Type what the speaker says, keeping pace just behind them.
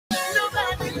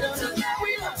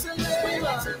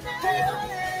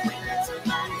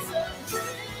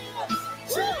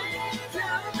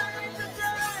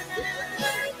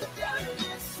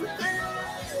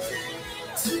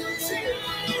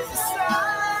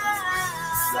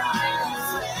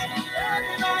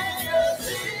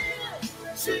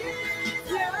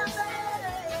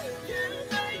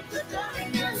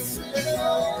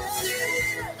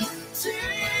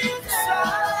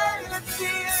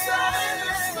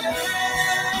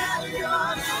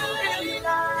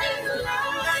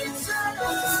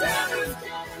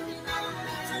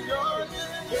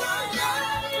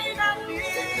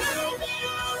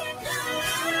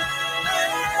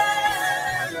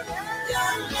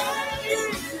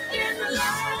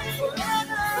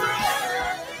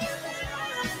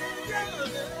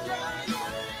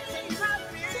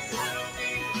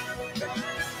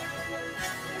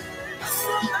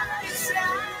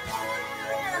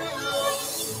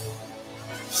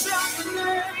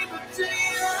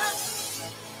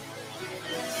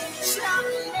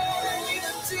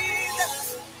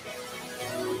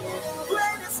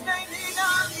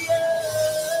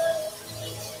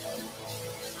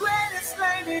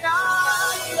screaming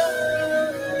out,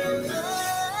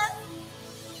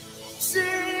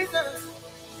 Jesus,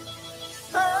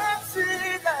 oh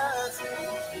Jesus.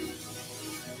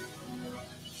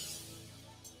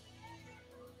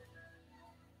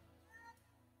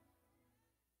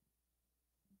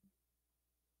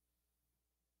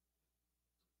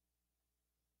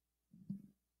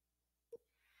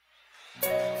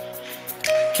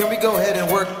 Can we go ahead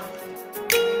and work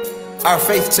our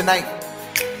faith tonight?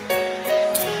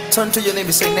 Turn to your neighbor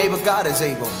and say, neighbor, God is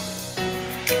able.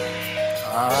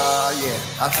 Ah, yeah,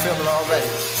 I feel it already.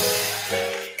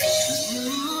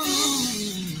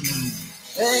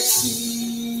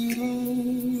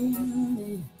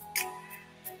 Exceedingly,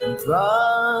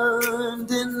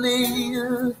 abundantly,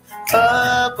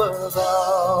 above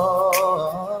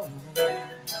all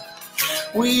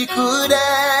we could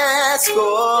ask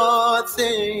or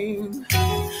think,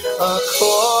 according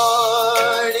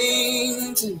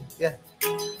to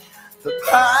the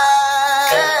power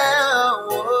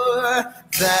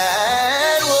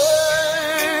that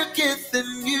worketh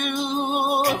in you.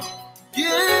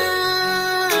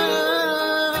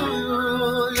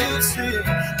 You see,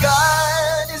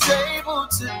 God is able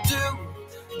to do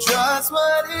just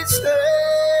what He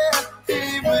said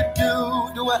He would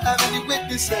do. Do I have any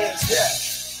witnesses? Yeah.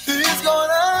 He's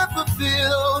gonna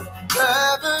fulfill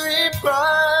every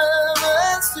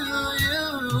promise to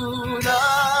you.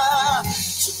 Nah.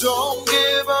 So don't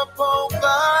give up on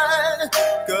God,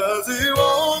 'cause He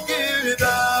won't give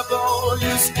up on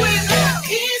you. Squeeze out,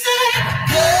 easy,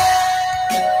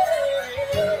 yeah.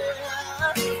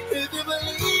 If you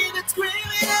believe it, scream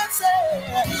it and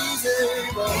say, He's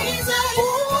able. He's able.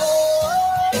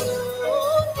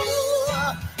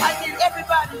 I need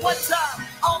everybody one time,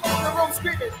 all over the room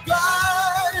screaming,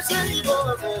 God is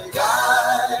able.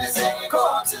 God is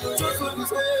able to do just what He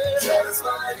said. Just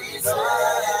what He said.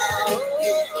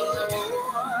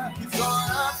 He's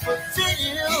gonna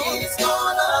fulfill. He's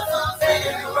gonna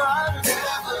fulfill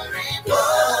every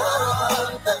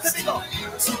promise.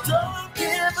 So don't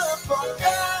give up on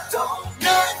God. Don't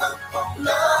give up on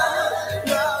God.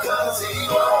 'Cause He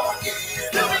won't give up.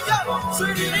 Here we go. So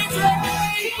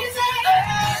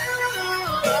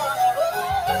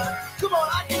come on,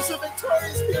 I need some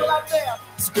victorious people out there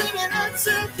screaming and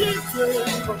saying, He's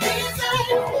able.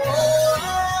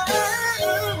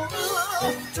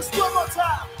 Just one more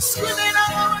time, screaming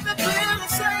all over the place and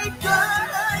say,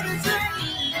 God is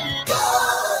able.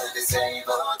 God is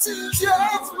able to do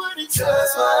just what He said.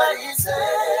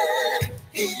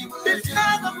 It's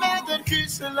not a man that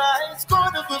keeps the light. It's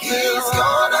gonna fulfill. He's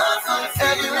gonna fulfill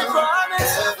every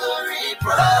promise. Every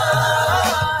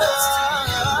promise.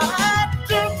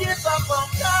 Don't give up on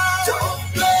God.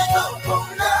 Don't give up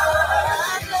on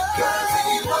God. 'Cause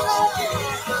He won't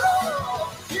give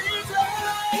up. He's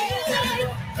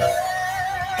able.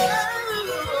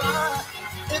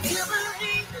 If you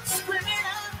believe it, scream it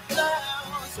out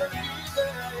loud. Say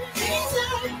He's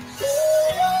able.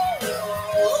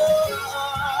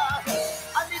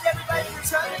 I need everybody to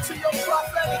turn into your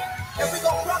prophet, and we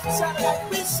gonna prophesy like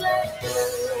we say.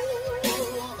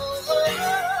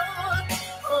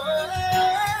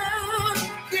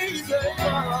 He's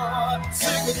able.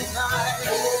 Sing it tonight.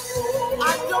 I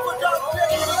know a dark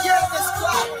day to get this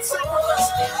clock. Sing with us.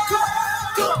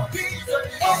 Come on.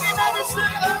 Everybody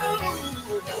sing.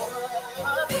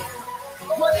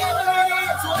 Whatever it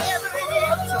is,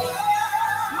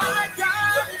 my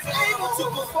God is able to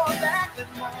perform that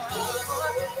and more.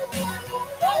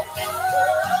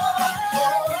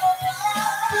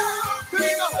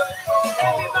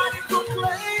 Everybody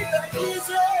proclaim that He's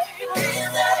able.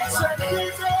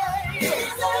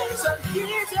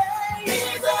 He's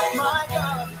able. My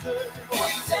God is able.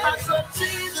 I said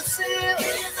Jesus is.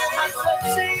 I said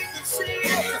Jesus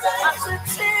is. I said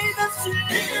Jesus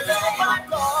is. My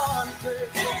God is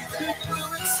able. He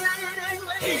will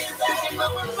exceedingly. He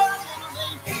will abundantly.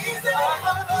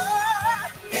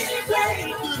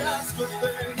 Could ask for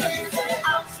things.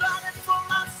 I'm trying for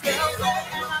myself,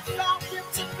 and I found Him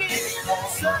to be.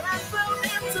 Said I found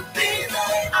Him to be.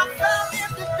 I found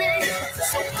Him to be.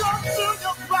 So go through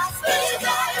your process,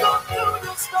 go through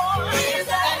your story,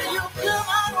 and you'll come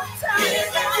out on time.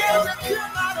 You'll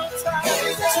come out on time.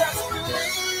 Just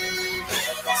believe.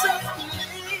 Just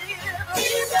believe.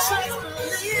 Just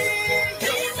believe.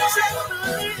 Just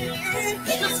believe.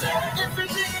 If He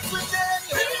did it for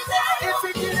Daniel, if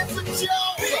He did it for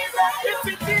Job, if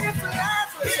He did it for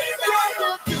Lazarus, God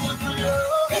will do it for you.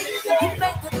 He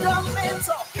make the dumb man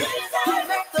talk. He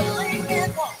make the lame man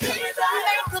walk. He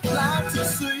make the blind to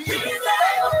see. He's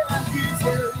able.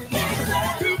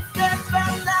 He fed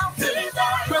 5,000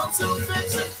 from 2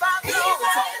 fish and 5 loaves.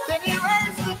 Then He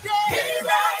raised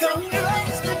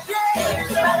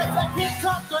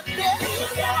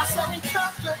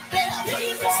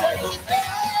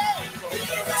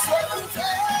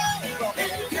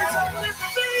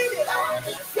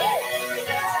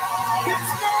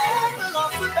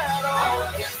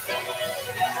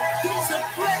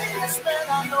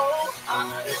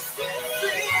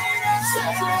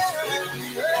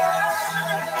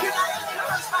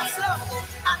encourage myself?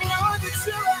 I know that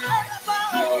you're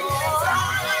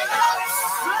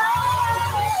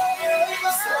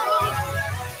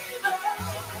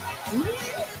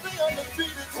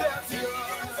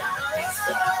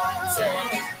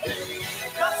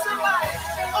somebody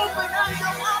open up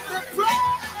your mouth and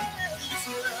praise.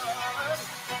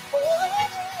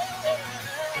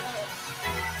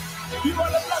 You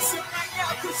want to bless him right now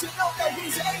because you know that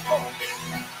he's able.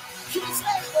 He's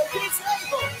able, he's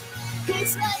able.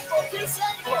 He's able, he's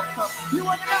able. You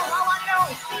want to know how I know?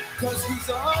 Because he's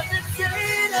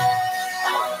undefeated.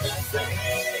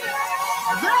 Undefeated.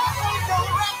 There ain't no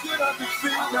record of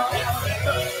defeat, no.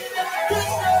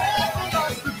 He's never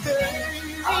lost the case.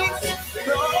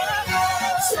 No,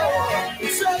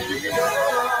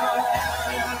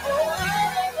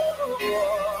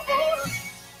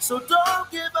 so don't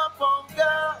give up on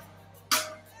God,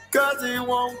 cause he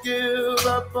won't give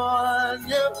up on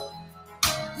you.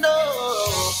 No,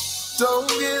 don't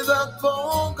give up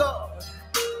on God,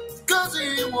 cause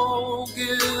he won't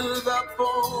give up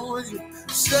on you.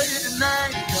 Say it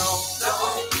tonight,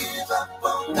 don't give up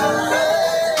on God,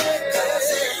 cause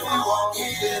he won't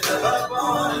give up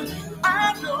on you.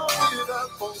 I don't give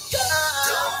up on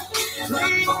God,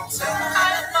 please, I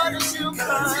notice you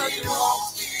cause he won't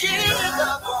give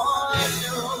up on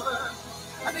you.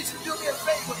 I need you to do me a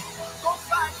favor. Go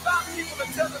find 5 people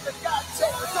and tell them that God's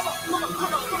able. Come on, come on,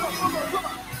 come on, come on, come on, come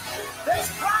on. There's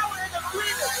power in the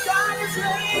agreement. God is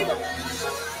able.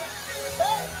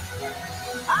 Hey,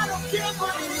 I don't care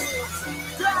what it is.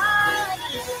 God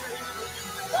is able.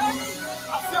 Hey,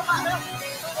 I feel my help.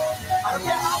 I don't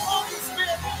care how long it's been.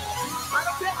 I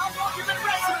don't care how long you've been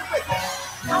wrestling with it.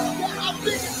 I don't care how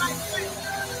big it might be.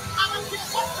 I don't care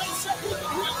what they say. He can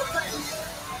heal the pain.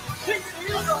 He can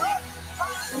heal the hurt.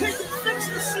 He can fix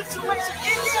the situation.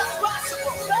 It is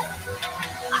possible, right?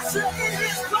 I said it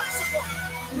is possible.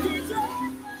 He's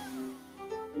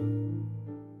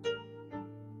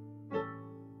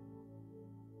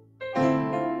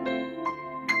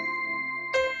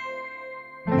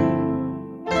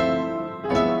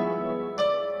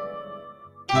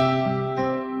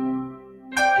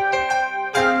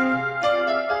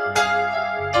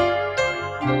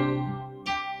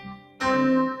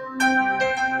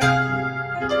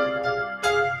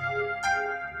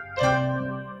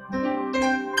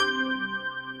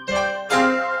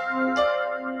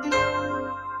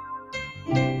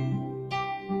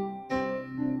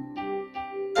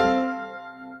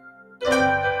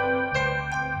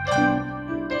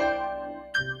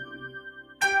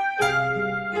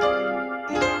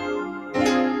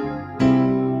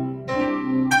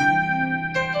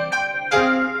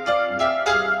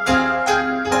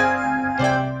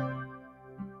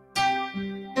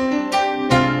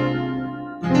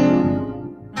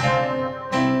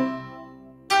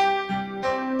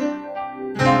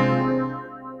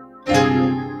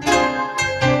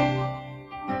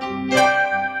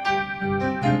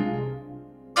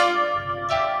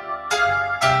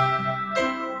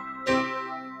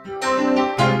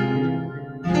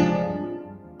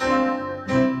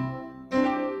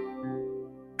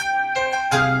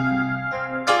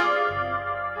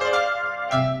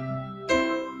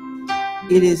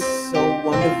It is so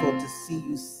wonderful to see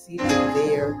you seated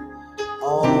there,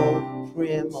 all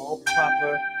prim, all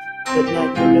proper. But now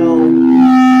you know,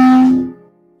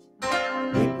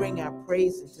 we bring our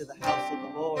praise into the house of the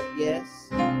Lord, yes?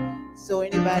 So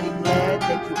anybody glad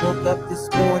that you woke up this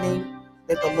morning,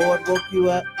 that the Lord woke you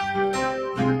up?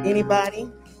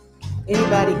 Anybody?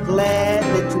 Anybody glad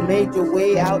that you made your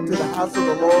way out to the house of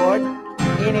the Lord?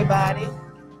 Anybody?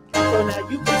 So now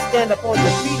you can stand up on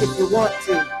your feet if you want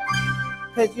to.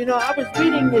 Because, you know, I was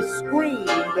reading this screen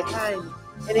behind me,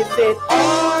 and it said,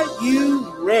 are you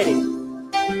ready?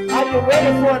 Are you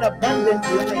ready for an abundant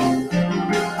life?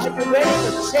 Are you ready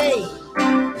for change?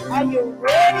 Are you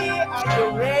ready? Are you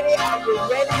ready? Are you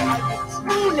ready? Are you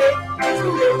truly,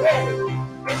 truly ready?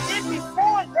 And then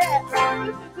before that,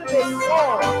 listen to this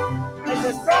song. And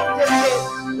the song just says,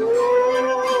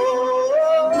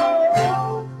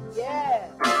 oh,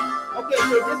 yeah. Okay,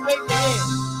 so just wait for him.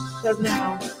 Because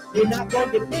now, you're not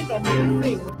going to depend on me to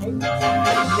sing,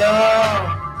 right?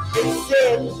 No. It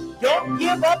said, don't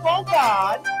give up on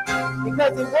God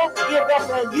because he won't give up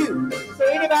on you. So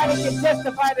anybody can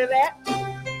testify to that?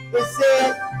 It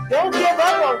said, don't give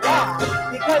up on God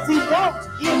because he won't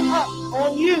give up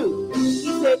on you.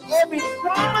 He said, every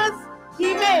promise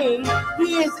he made,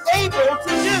 he is able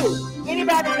to do.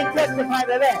 Anybody can testify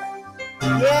to that?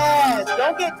 Yes.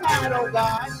 Don't get tired on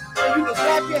God. So you can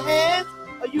clap your hands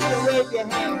or you can wave your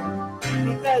hand.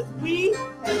 because we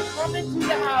have come into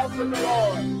the house of the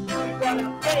Lord. We brought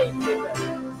our faith with us.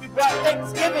 We brought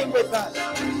thanksgiving with us.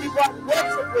 We brought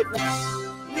worship with us.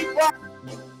 We brought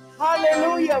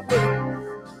hallelujah with us.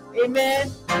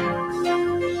 Amen.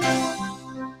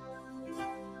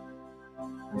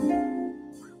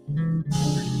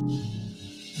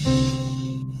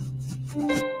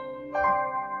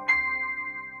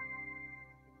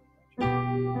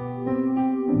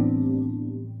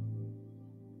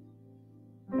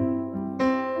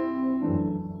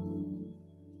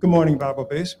 Good morning, Bible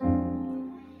Base.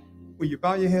 Will you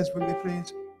bow your heads with me,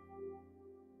 please?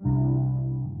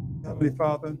 Heavenly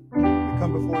Father, we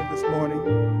come before you this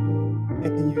morning,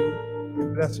 thanking you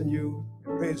and blessing you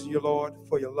and praising you, Lord,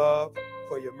 for your love,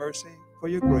 for your mercy, for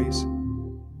your grace,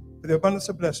 for the abundance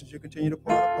of blessings you continue to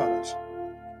pour out upon us.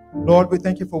 Lord, we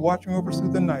thank you for watching over us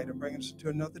through the night and bringing us to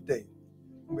another day.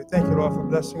 And we thank you, Lord, for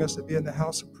blessing us to be in the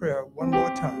house of prayer one more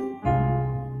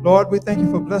time. Lord, we thank you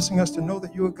for blessing us to know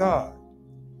that you are God.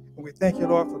 And we thank you,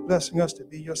 Lord, for blessing us to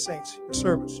be your saints, your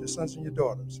servants, your sons and your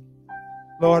daughters.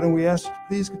 Lord, and we ask you,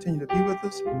 please continue to be with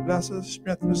us, bless us,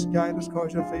 strengthen us, guide us,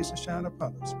 cause your face to shine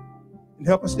upon us, and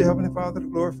help us, dear Heavenly Father, to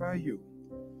glorify you.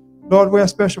 Lord, we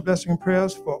ask special blessing and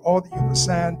prayers for all that you've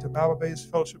assigned to Bible-based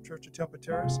Fellowship Church of Temple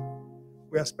Terrace.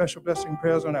 We ask special blessing and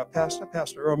prayers on our pastor,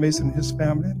 Pastor Earl Mason and his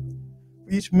family,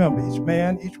 for each member, each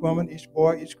man, each woman, each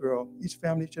boy, each girl, each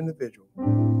family, each individual.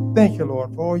 Thank you,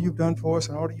 Lord, for all you've done for us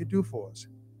and all that you do for us.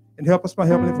 And help us, my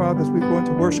Heavenly Father, as we go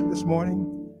into worship this morning,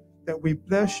 that we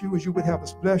bless you as you would have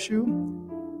us bless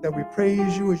you, that we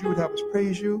praise you as you would have us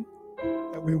praise you,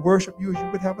 that we worship you as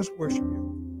you would have us worship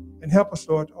you. And help us,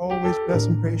 Lord, to always bless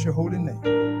and praise your holy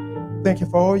name. Thank you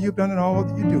for all you've done and all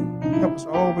that you do. Help us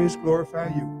to always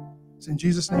glorify you. It's in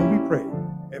Jesus' name we pray.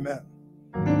 Amen.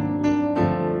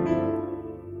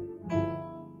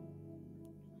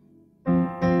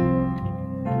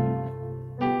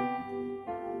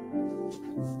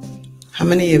 How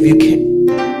many of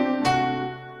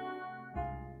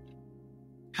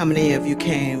you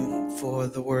came for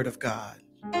the word of God?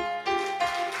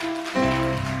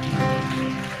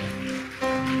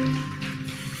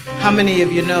 How many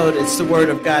of you know that it's the word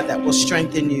of God that will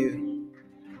strengthen you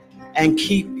and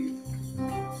keep you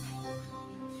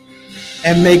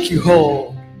and make you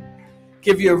whole?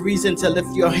 Give you a reason to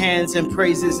lift your hands and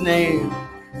praise his name.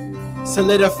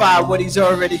 Solidify what he's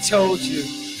already told you.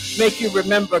 Make you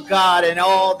remember God and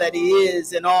all that he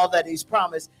is and all that he's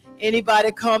promised. Anybody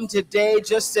come today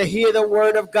just to hear the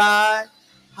word of God?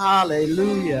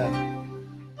 Hallelujah.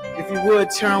 If you would,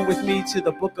 turn with me to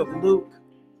the book of Luke.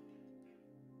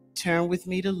 Turn with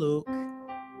me to Luke.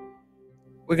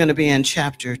 We're going to be in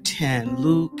chapter 10.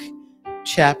 Luke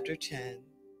chapter 10.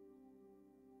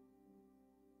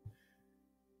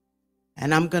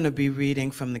 And I'm going to be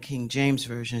reading from the King James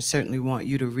Version. I certainly want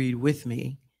you to read with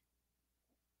me.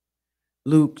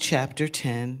 Luke chapter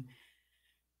 10.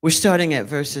 We're starting at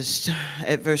verse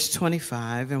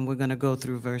 25, and we're going to go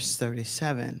through verse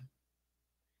 37.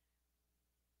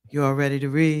 You all ready to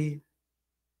read?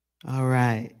 All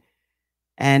right.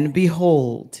 And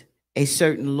behold, a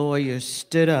certain lawyer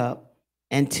stood up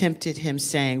and tempted him,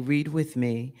 saying, read with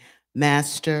me,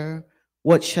 Master,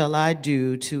 what shall I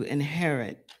do to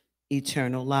inherit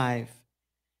eternal life?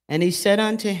 And he said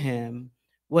unto him,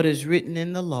 what is written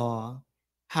in the law?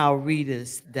 How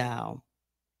readest thou?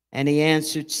 And he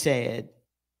answered, said,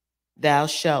 thou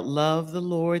shalt love the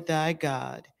Lord thy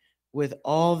God with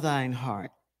all thine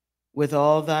heart, with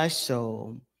all thy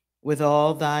soul, with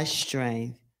all thy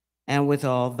strength, and with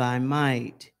all thy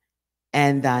might,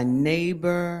 and thy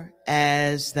neighbor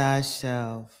as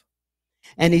thyself.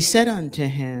 And he said unto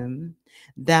him,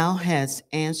 thou hast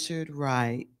answered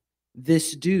right,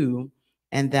 this do,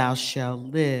 and thou shalt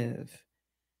live.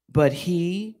 But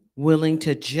he, willing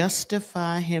to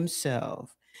justify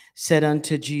himself, said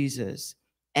unto Jesus,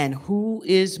 and who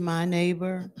is my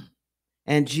neighbor?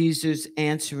 And Jesus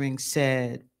answering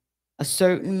said, a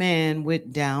certain man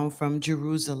went down from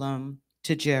Jerusalem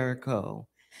to Jericho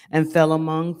and fell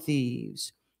among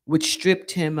thieves, which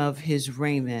stripped him of his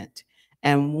raiment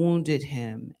and wounded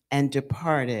him and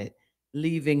departed,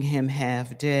 leaving him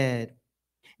half dead.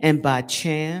 And by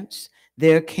chance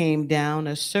there came down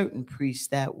a certain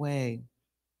priest that way.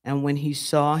 And when he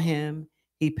saw him,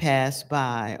 he passed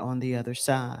by on the other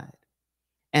side.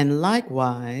 And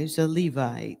likewise a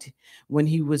Levite, when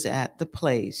he was at the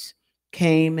place,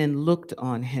 came and looked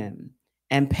on him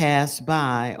and passed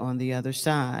by on the other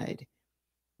side.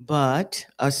 But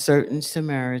a certain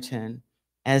Samaritan,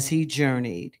 as he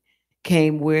journeyed,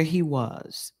 came where he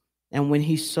was. And when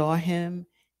he saw him,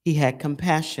 he had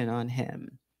compassion on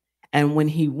him. And when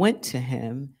he went to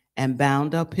him and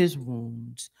bound up his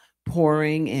wounds,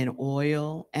 pouring in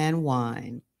oil and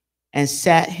wine, and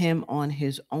sat him on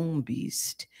his own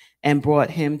beast, and brought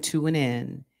him to an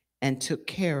inn, and took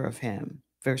care of him.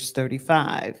 Verse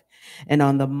 35. And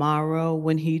on the morrow,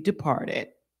 when he departed,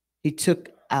 he took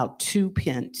out 2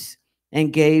 pence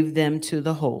and gave them to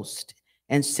the host,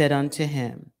 and said unto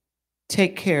him,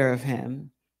 Take care of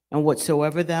him, and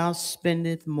whatsoever thou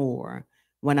spendest more,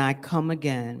 when I come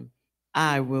again,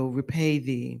 I will repay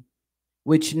thee.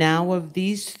 Which now of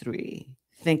these 3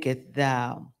 thinkest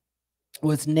thou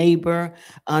was neighbor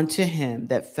unto him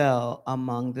that fell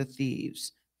among the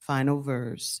thieves? Final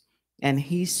verse. And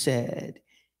he said,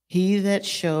 He that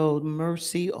showed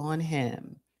mercy on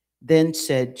him. Then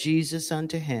said Jesus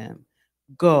unto him,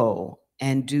 Go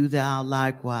and do thou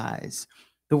likewise.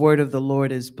 The word of the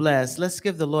Lord is blessed. Let's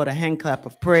give the Lord a hand clap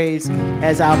of praise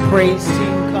as our praise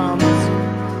team comes.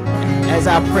 As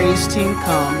our praise team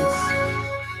comes.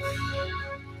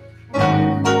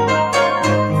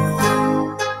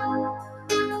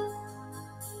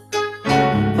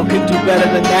 Who can do better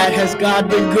than that? Has God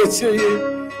been good to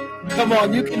you? Come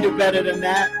on, you can do better than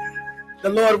that. The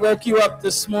Lord woke you up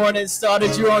this morning,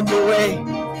 started you on your way,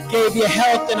 gave you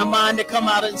health and a mind to come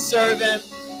out and serve him,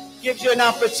 gives you an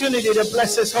opportunity to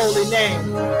bless his holy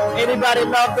name. Anybody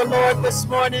love the Lord this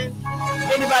morning?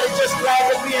 Anybody just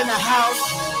glad to be in the house?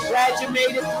 Glad you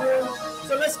made it through?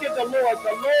 So let's give the Lord a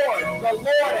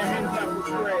hand clap of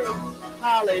praise.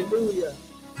 Hallelujah.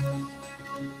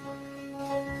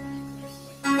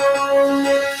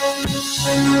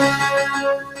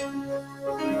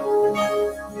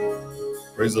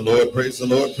 Praise the Lord, praise the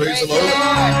Lord, praise the Lord.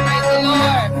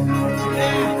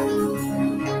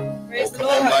 Praise the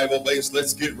Lord. Come on, Bible base,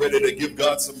 let's get ready to give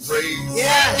God some praise.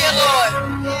 Yeah. Thank you, Lord.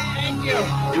 Thank you.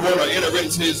 You want to enter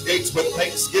into his gates with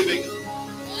thanksgiving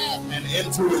and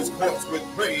into his courts with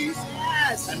praise,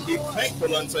 and be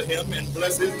thankful unto him and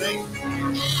bless his name.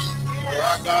 For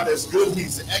our God is good,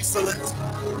 he's excellent,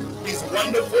 he's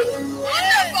wonderful,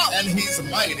 and he's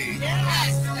mighty.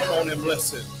 Come on and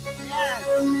bless him.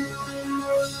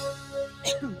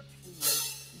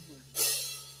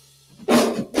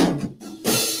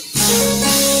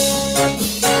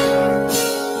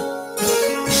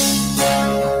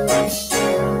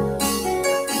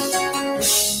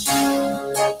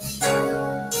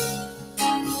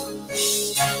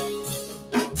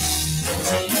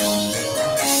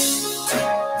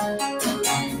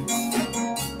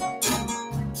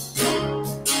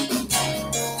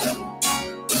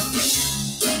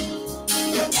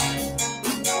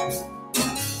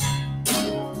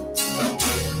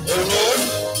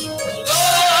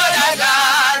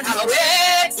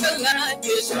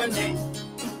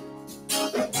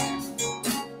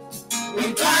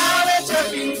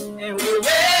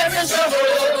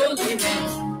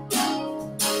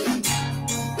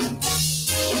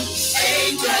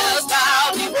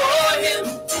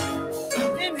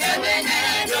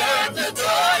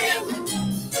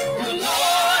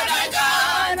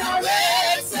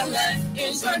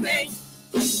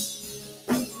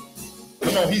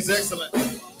 Come on, he's excellent.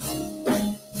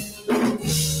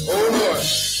 Oh Lord.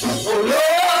 Oh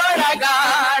Lord, our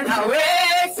God, how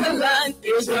excellent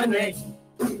is your name.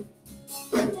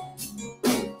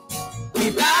 We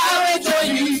bow before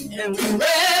you and we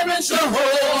reverence your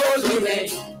holy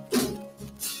name.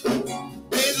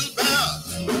 Angels bow.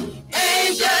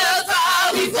 Angels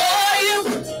bow before you.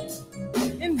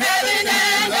 In heaven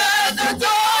and earth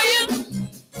adore you.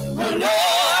 Oh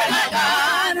Lord, our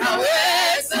God, how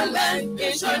excellent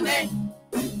is your name.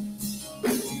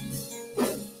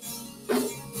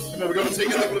 Come on, we're going to take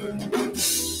it up with it.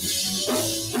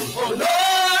 Oh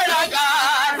Lord, our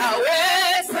God, how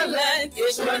excellent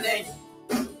is your name.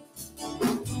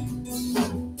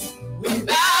 We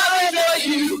bow before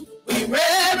you, we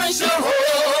reverence your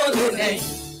holy name.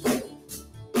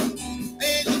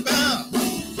 Angels bow.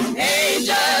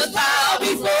 Angels bow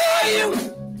before you.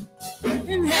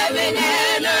 In heaven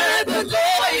and earth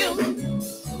adore you.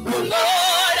 Oh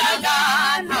Lord, our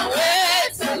God, how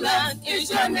excellent is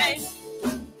your name.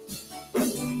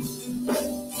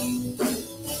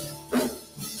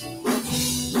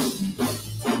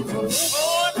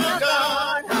 Oh my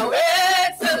God, how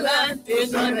excellent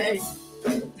is your name.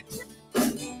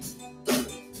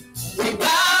 We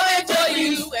bow before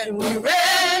you and we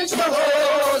reverence your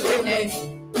holy name.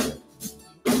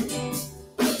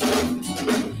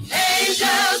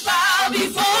 Angels bow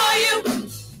before you.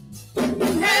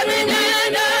 Heaven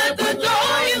and earth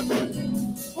adore you.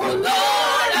 Oh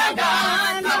Lord, our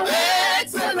God, how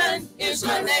excellent is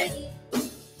your name.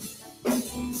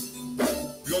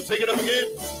 We're going to take it up again.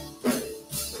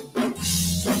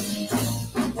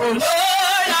 Oh Lord,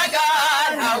 our God.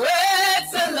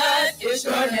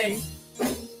 name.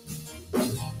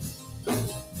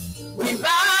 We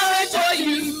bow before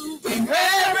you, we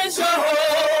reverence your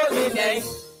holy name.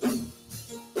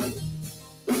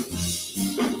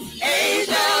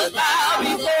 Angels bow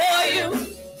before you,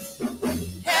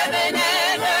 heaven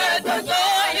and earth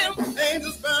adore you.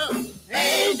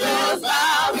 Angels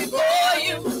bow before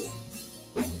you,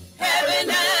 heaven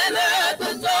and earth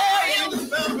adore you.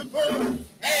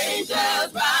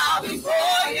 Angels bow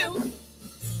before you,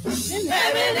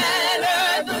 heaven and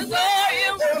earth adore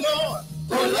you.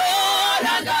 Oh Lord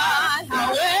our God,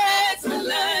 how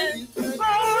excellent.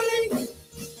 Holy,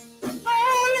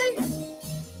 holy,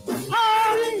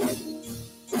 holy,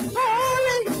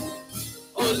 holy.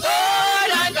 Oh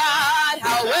Lord our God,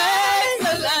 how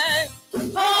excellent.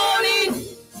 Holy,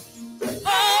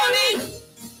 holy.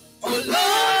 Oh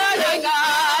Lord our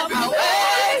God, how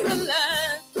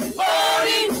excellent.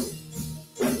 Holy,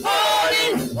 holy.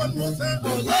 One more time. Oh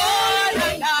Lord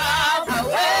our God, how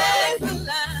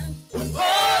excellent.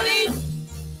 Holy,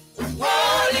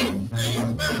 holy.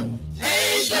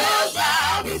 Angels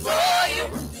bow before you,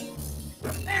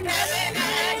 and heaven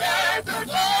and earth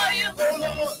adore you.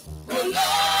 Oh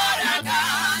Lord our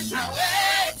God, how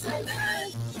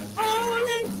excellent.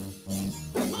 Holy,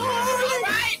 holy,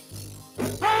 right.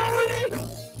 Holy,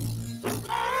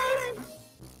 holy.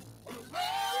 Oh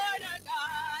Lord our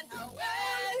God, how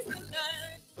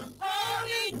excellent.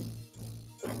 Holy,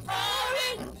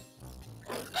 holy.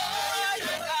 Oh Lord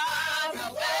our God,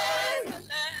 how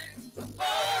excellent.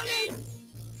 Holy,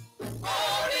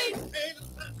 holy.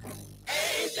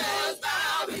 Angels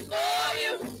bow before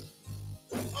you,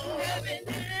 heaven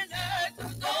and earth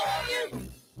adore you.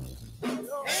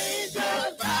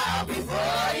 Angels bow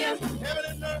before you,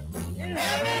 heaven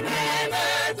and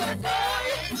earth adore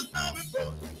you.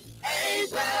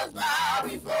 Angels bow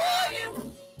before you,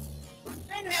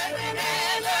 and heaven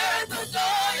and earth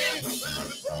adore you.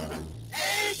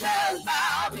 Angels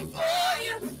bow before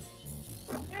you,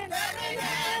 and heaven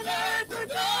and earth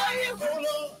adore you.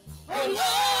 Oh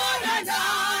Lord our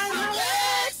God, how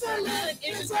excellent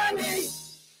is your name.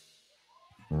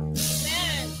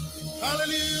 Amen.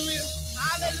 Hallelujah.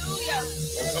 Hallelujah.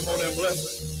 Come on and bless it.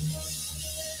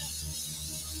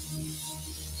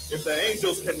 If the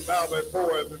angels can bow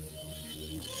before him,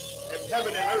 if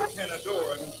heaven and earth can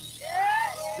adore him,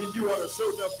 then you ought to so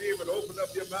enough be able to open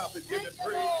up your mouth and give him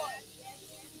praise.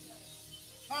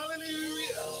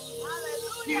 Hallelujah.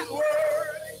 He's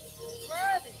worthy.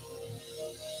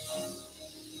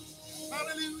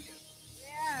 Hallelujah.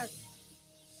 Yes.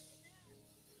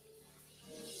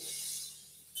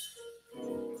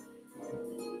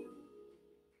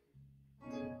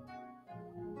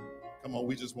 Come on,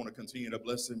 we just want to continue to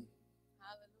bless him.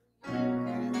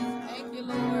 Hallelujah. Thank you,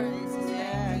 Lord.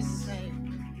 Yes.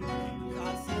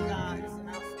 Awesome God. Awesome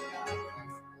God.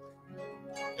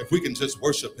 If we can just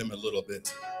worship him a little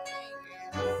bit,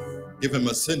 give him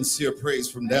a sincere praise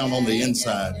from down on the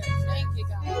inside. Thank you,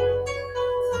 God.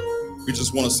 We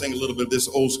just want to sing a little bit of this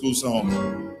old school song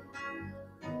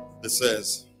that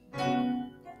says,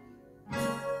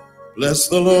 bless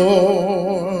the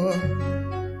Lord,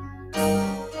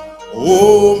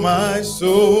 oh my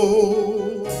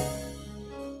soul,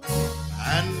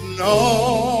 and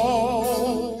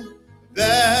all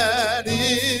that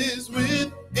is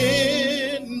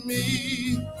within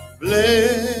me,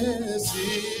 bless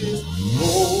his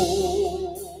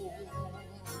holy,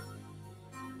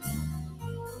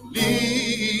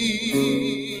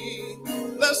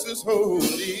 bless his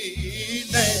holy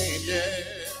name, yeah.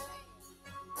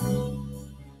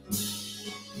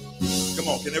 Come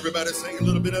on, can everybody sing a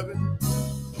little bit of it?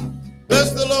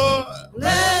 Bless the Lord.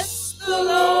 Bless the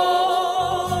Lord,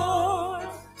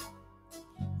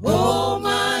 oh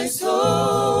my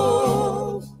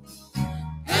soul,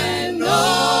 and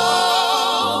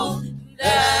all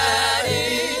that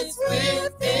is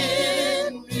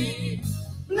within me.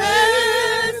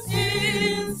 Bless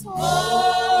his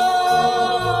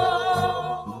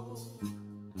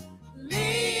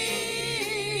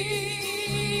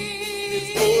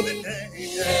Holy name,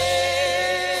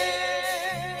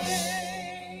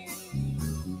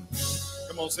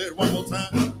 come on, say it one more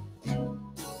time.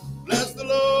 Bless the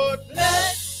Lord.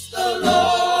 Bless the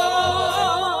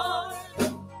Lord,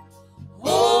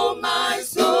 oh my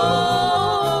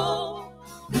soul,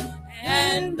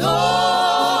 and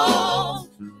all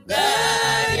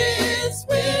that is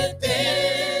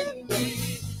within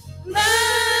me.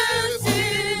 Bless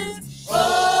his holy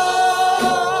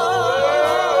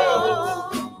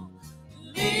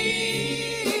name.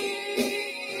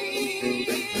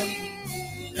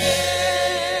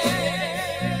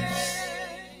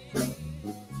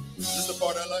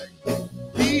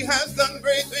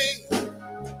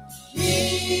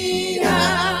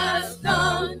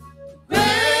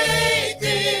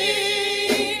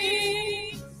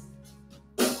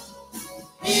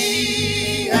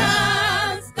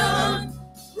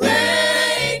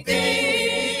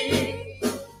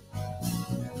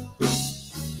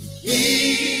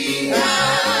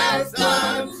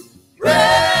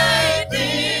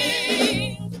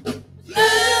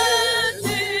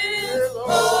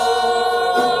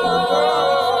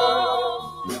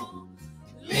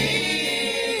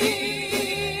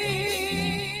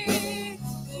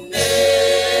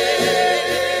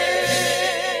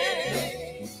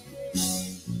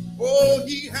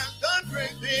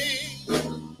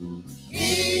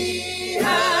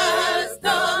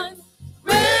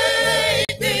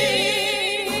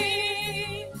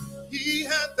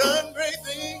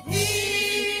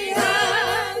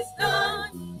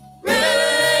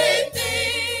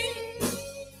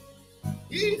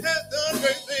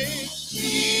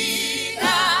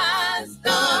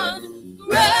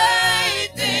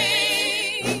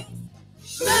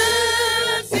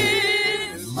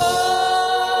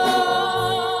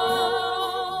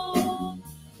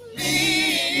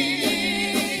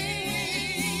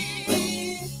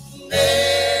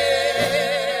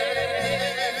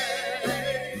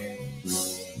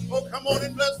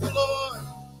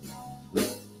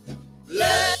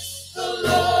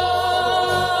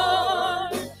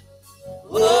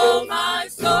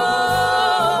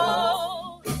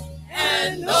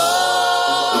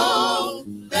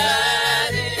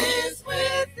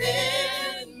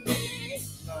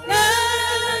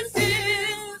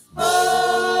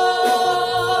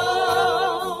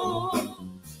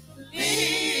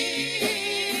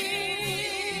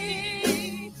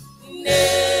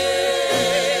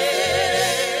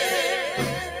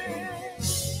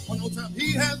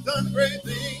 He has done great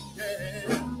things.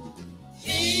 Yeah.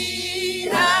 He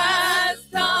has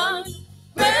done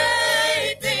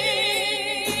great things.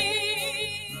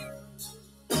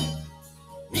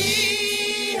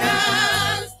 He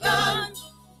has done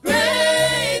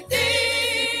great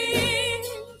things.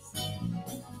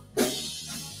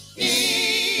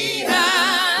 He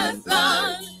has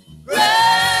done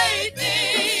great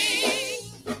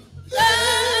things.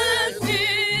 Bless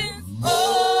his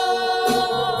holy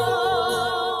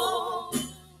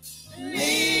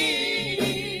name.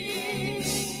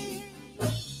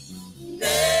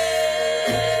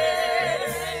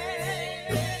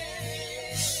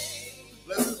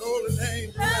 Bless his holy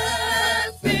name.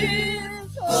 Bless his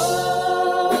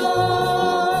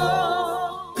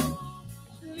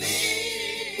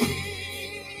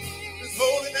His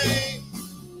holy name.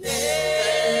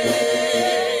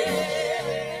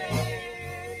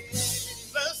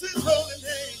 Bless his holy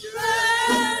name. Yeah.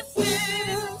 Bless his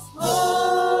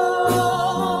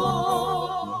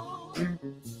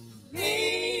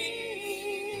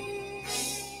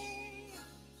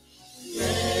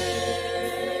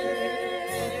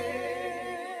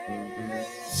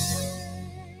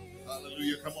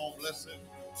Hallelujah. Come on, bless him.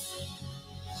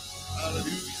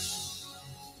 Hallelujah.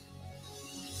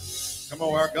 Come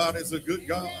on, our God is a good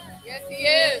God. Yes, he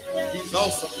is. He's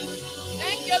awesome.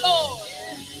 Thank you, Lord.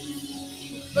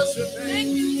 Bless your Thank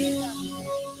name. you, Jesus.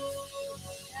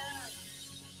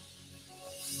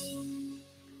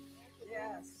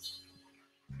 Yes.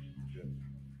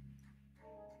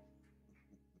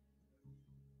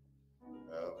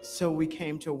 So we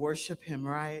came to worship him,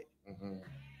 right?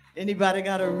 Anybody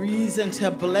got a reason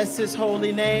to bless his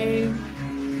holy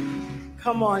name?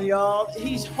 Come on, y'all.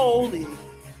 He's holy.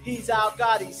 He's our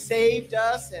God. He saved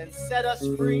us and set us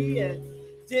free and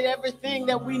did everything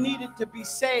that we needed to be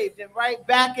saved and right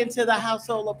back into the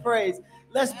household of praise.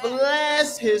 Let's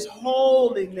bless his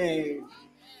holy name.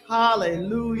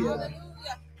 Hallelujah.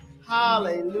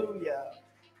 Hallelujah.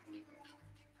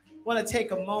 I want to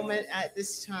take a moment at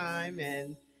this time,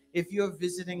 and if you're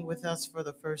visiting with us for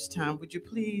the first time, would you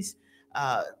please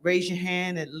raise your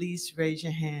hand? At least raise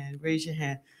your hand. Raise your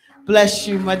hand. Bless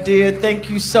you, my dear. Thank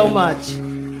you so much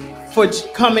for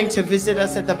coming to visit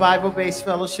us at the Bible-Based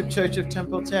Fellowship Church of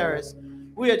Temple Terrace.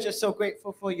 We are just so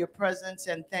grateful for your presence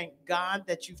and thank God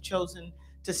that you've chosen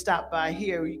to stop by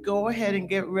here. You go ahead and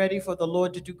get ready for the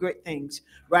Lord to do great things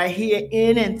right here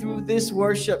in and through this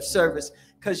worship service,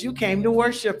 because you came to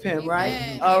worship him, right?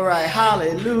 Amen. All right.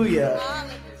 Hallelujah.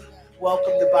 Hallelujah.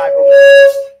 Welcome to Bible.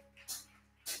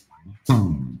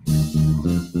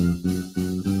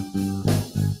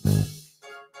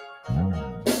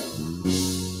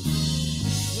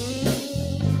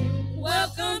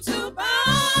 Welcome to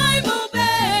Bible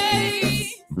Bay.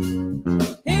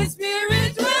 His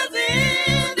spirit dwells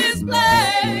in this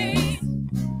place.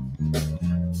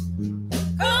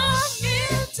 Come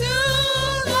into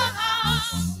the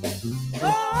house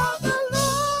of the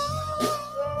Lord.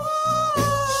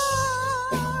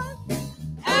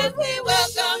 As we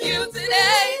welcome you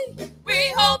today, we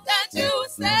hope that you will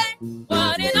stay.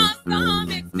 What an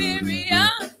awesome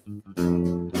experience.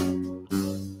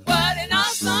 What an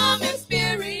awesome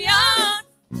experience.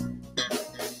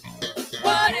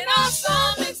 What an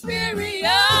awesome experience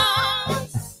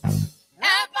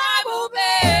at Bible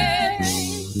Bay.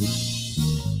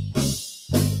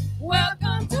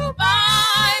 Welcome to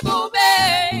Bible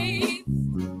Bay.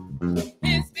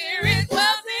 His spirit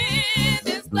dwells in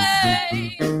this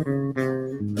place.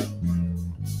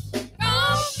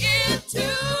 Come into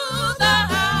the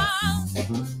house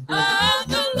of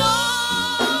the Lord.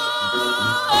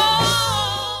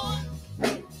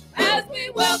 As we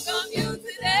welcome you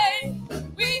today,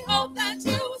 we hope that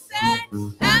you will stay.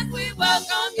 As we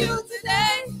welcome you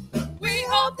today, we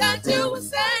hope that you will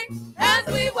stay. As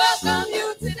we welcome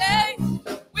you today,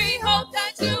 we hope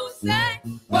that you will stay.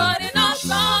 What an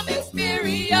awesome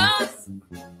experience.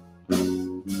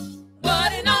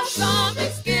 What an awesome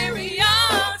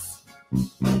experience.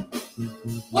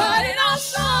 What an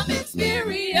awesome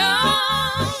experience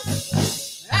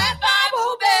at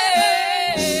Bible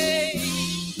Bay.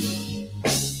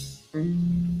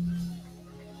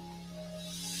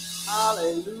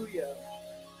 Hallelujah.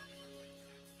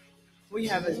 We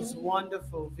have this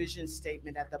wonderful vision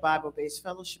statement at the Bible-Based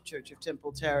Fellowship Church of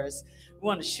Temple Terrace. We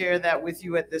want to share that with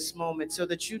you at this moment so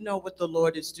that you know what the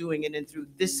Lord is doing in and through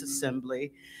this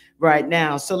assembly right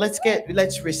now. So let's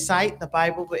recite the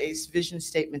Bible-Based vision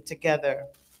statement together.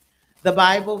 The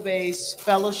Bible-Based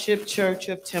Fellowship Church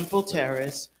of Temple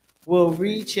Terrace will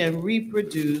reach and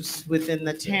reproduce within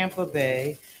the Tampa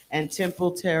Bay and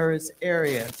Temple Terrace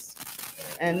areas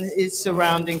and its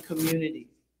surrounding communities.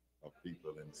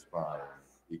 people inspired,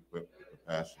 equipped with a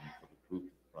passion for the truth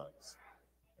of Christ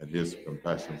and his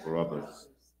compassion for others,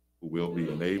 who will be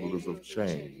enablers of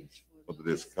change for the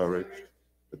discouraged,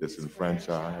 the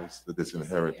disenfranchised, the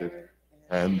disinherited,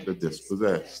 and the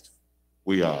dispossessed.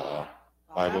 We are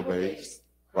Bible-based,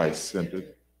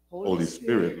 Christ-centered, Holy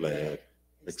Spirit-led,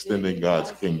 extending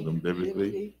God's kingdom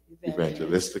biblically,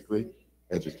 evangelistically,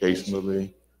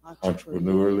 educationally,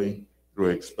 entrepreneurially, through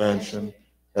expansion,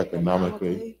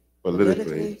 economically,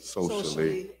 politically,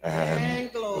 socially,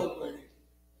 and globally.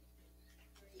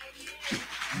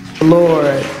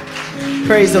 Lord.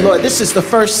 Praise the Lord. This is the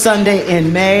first Sunday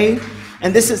in May,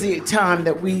 and this is the time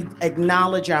that we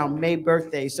acknowledge our May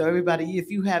birthday. So everybody, if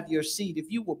you have your seat,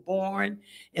 if you were born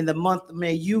in the month of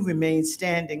May, you remain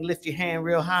standing. Lift your hand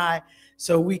real high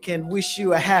so we can wish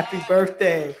you a happy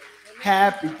birthday.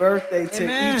 Happy birthday to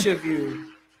Amen. Each of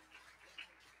you.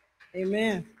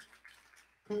 Amen.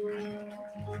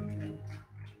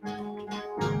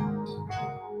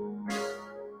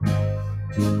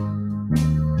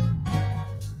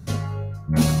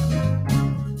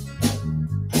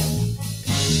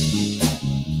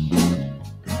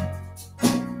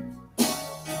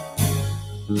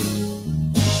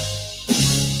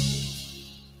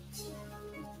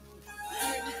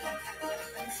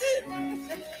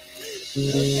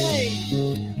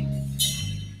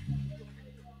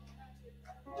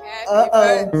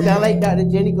 Sound like Dr.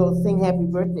 Jenny gonna sing happy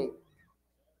birthday.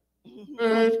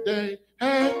 Birthday,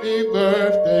 happy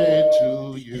birthday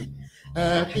to you.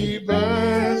 Happy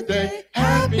birthday,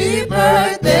 happy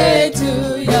birthday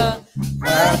to you.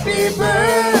 Happy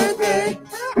birthday,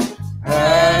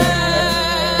 happy.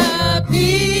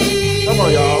 Come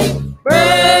on, y'all.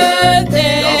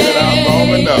 Birthday. Y'all been out long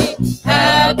enough.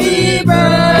 Happy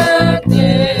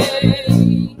birthday.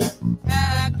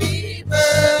 Happy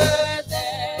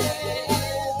birthday.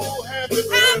 Oh, happy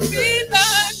Happy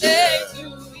birthday to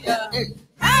ya.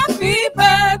 Happy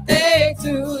birthday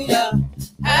to ya.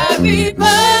 Happy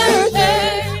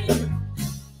birthday.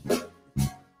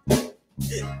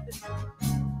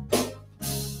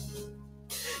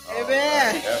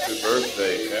 Amen. Happy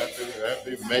birthday,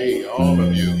 happy May, all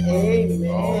of you.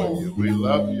 Amen. All of you. We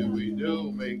love you, we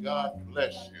do. May God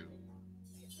bless you.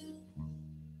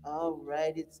 All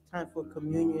right, it's time for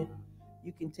communion.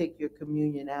 You can take your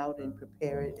communion out and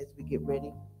prepare it as we get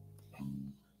ready.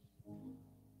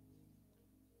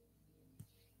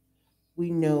 We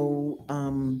know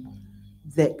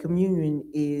that communion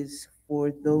is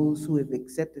for those who have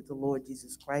accepted the Lord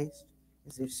Jesus Christ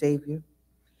as their Savior.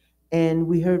 And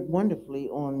we heard wonderfully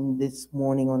on this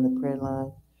morning on the prayer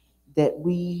line that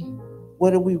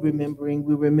what are we remembering?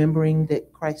 We're remembering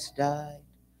that Christ died.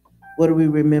 What are we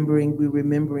remembering? We're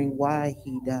remembering why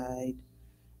he died.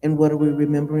 And what are we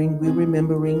remembering? We're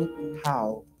remembering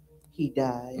how he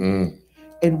died.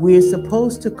 And we're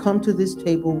supposed to come to this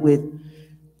table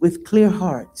with clear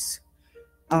hearts.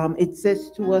 It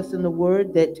says to us in the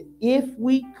word that if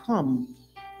we come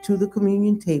to the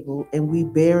communion table and we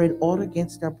bear an ought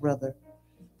against our brother,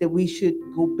 that we should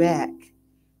go back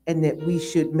and that we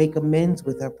should make amends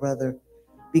with our brother,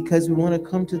 because we want to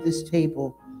come to this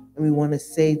table and we want to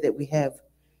say that we have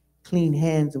clean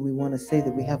hands and we want to say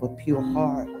that we have a pure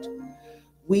heart.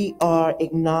 We are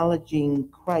acknowledging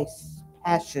Christ's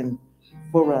passion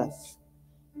for us.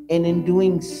 And in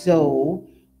doing so,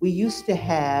 we used to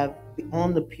have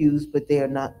on the pews, but they are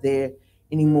not there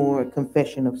anymore, a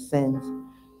confession of sins.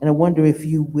 And I wonder if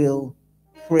you will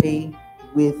pray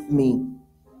with me.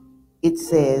 It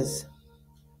says,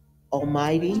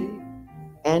 Almighty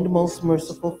and most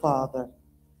merciful Father,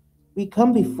 we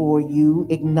come before you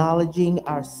acknowledging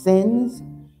our sins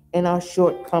and our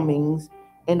shortcomings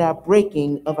and our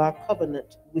breaking of our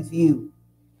covenant with you.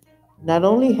 Not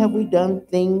only have we done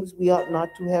things we ought not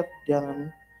to have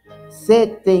done,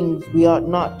 said things we ought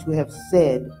not to have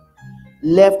said,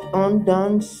 left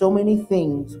undone so many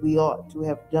things we ought to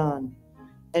have done,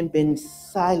 and been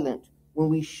silent when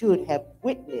we should have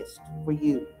witnessed for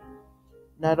you.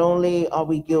 Not only are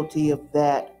we guilty of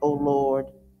that, O Lord,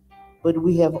 but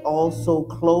we have also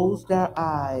closed our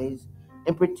eyes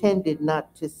and pretended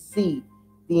not to see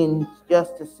the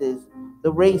injustices,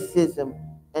 the racism,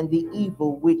 and the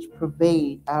evil which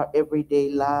pervade our everyday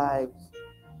lives.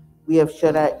 We have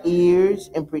shut our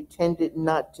ears and pretended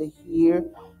not to hear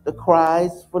the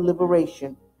cries for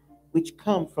liberation which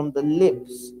come from the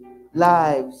lips,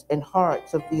 lives, and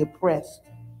hearts of the oppressed,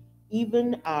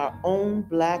 even our own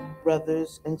Black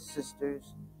brothers and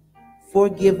sisters.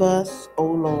 Forgive us, O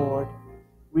Lord.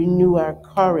 Renew our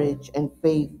courage and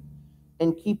faith,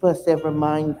 and keep us ever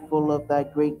mindful of thy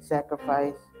great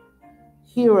sacrifice.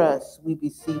 Hear us, we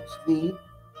beseech thee,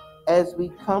 as we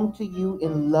come to you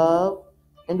in love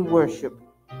and worship,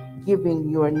 giving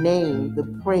your name the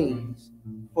praise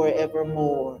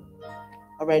forevermore.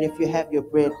 All right, if you have your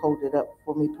bread, hold it up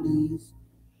for me, please.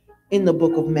 In the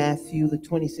book of Matthew, the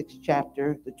 26th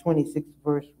chapter, the 26th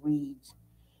verse reads,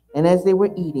 "And as they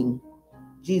were eating,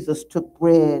 Jesus took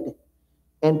bread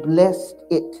and blessed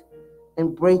it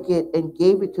and brake it and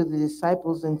gave it to the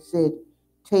disciples and said,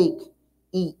 'Take,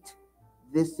 eat.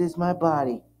 This is my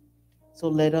body.' So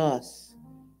let us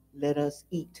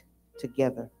eat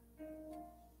together."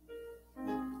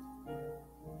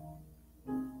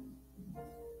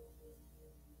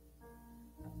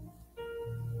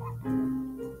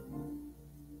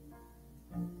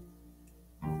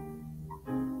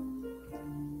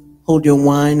 Hold your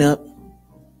wine up.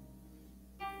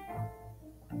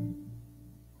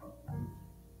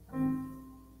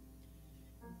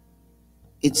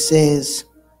 It says,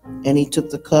 "And he took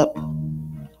the cup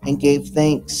and gave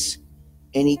thanks,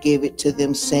 and he gave it to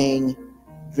them, saying,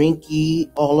 'Drink ye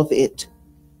all of it,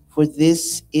 for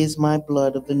this is my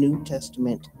blood of the New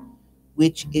Testament,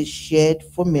 which is shed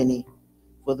for many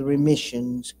for the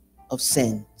remissions of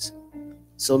sins.'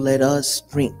 So let us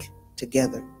drink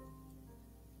together."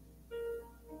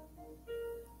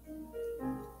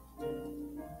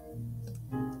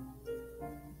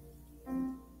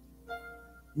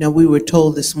 Now, we were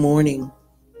told this morning,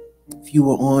 if you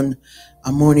were on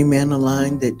our morning manna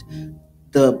line, that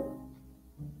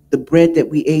the bread that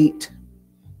we ate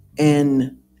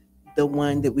and the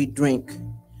wine that we drink,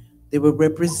 they were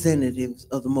representatives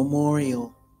of the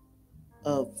memorial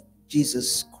of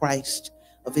Jesus Christ,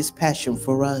 of his passion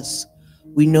for us.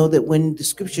 We know that when the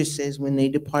scripture says when they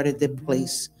departed their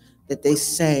place, that they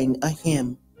sang a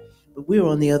hymn, but we're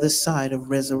on the other side of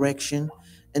resurrection,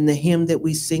 and the hymn that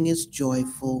we sing is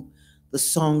joyful. The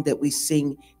song that we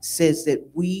sing says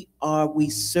that we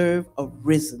serve a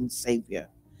risen Savior,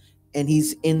 and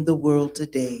he's in the world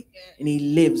today, and he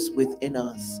lives within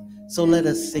us. So let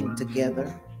us sing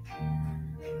together.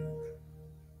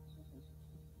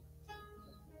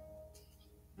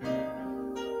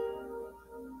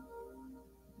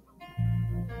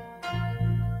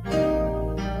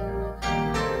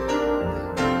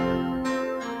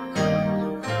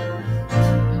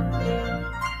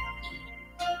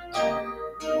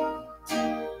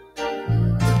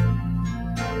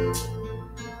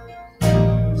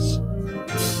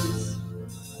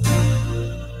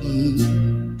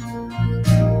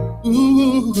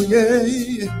 Ooh,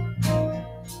 yeah.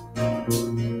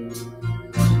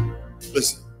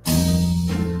 Listen.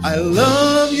 I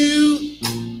love you.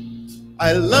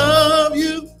 I love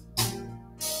you.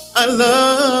 I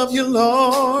love you,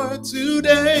 Lord,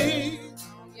 today.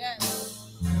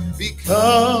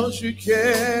 Because you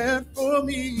cared for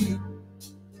me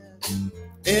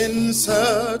in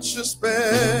such a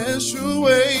special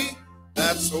way.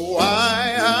 That's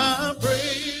why I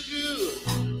praise you.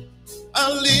 I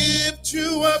lift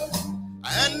you up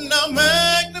and I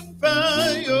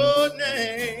magnify your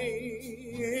name.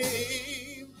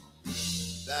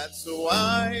 That's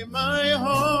why my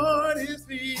heart is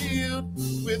filled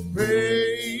with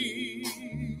praise.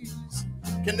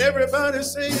 Can everybody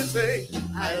say it? Say,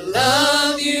 I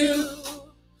love you.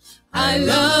 I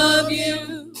love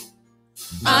you.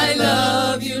 I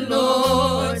love you,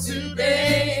 Lord,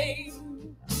 today.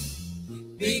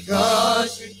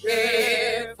 Because you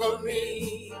care for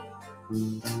me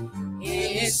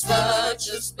in such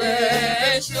a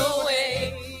special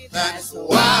way. That's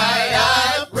why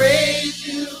I praise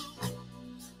you.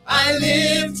 I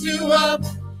lift you up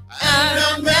and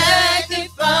I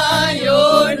magnify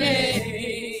your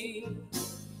name.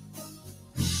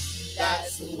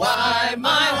 That's why my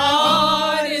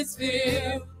heart is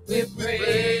filled with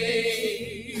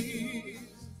praise.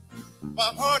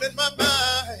 My heart and my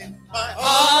mind, my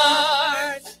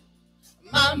heart,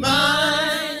 my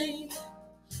mind,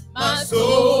 my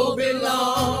soul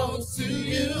belongs to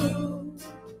you.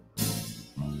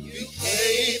 You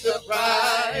paid the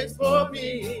price for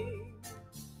me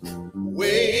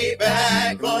way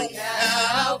back on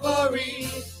Calvary.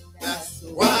 That's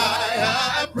why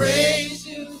I praise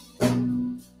you.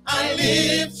 I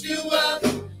lift you up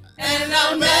and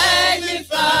I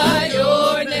magnify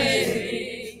your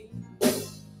name.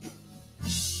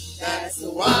 That's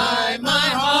why my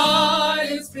heart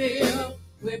is filled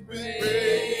with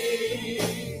praise.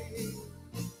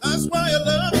 That's why I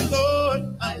love you, Lord.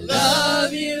 I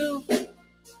love you.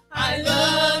 I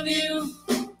love you.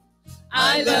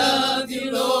 I love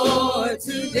you, Lord,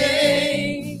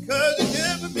 today. Because you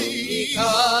care for me.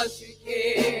 Because you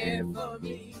care for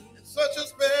me. In such a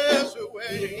special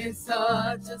way. In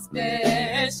such a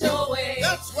special way.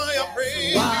 That's why I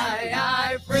praise you. Why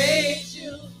I praise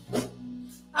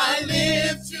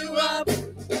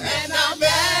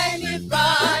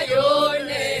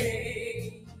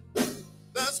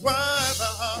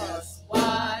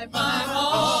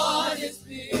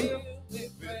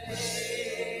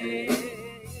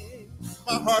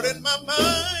my heart and my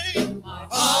mind. My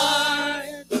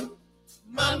heart,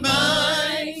 my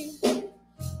mind,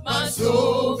 my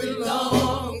soul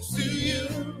belongs to you.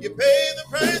 You paid the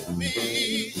price for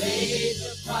me. Pay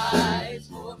the price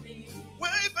for me. Way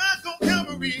back on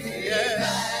Calvary. Yeah.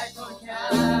 Back on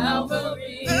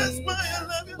Calvary. That's why I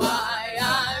love you. Why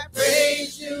I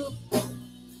praise you.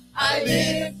 I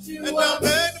lift you And up.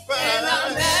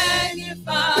 I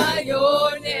Magnify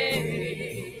your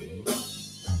name.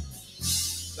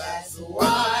 That's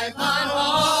why my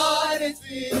heart is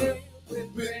filled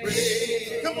with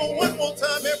praise. Come on, one more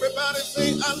time, everybody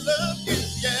say, I love you.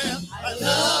 Yeah, I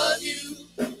love you.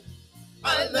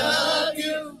 I love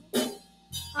you.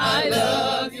 I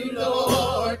love you,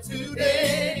 Lord,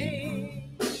 today.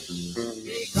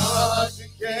 Because you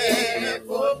care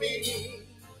for me.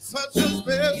 such a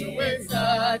special way. In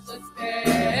such a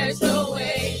special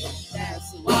way.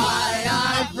 That's why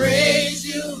I praise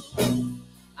you.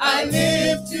 I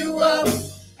lift you up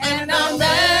and I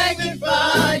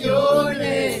magnify your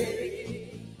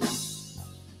name.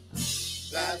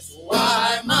 That's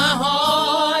why my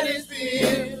heart is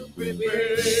filled with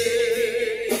praise.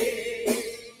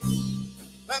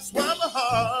 That's why my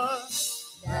heart.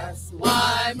 That's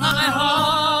why my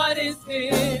heart is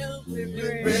filled with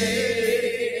praise.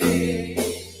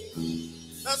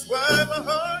 That's why my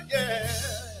heart, yeah.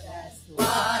 That's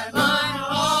why my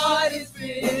heart is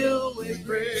filled with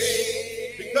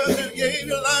praise. Because you gave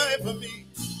your life for me.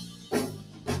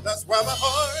 That's why my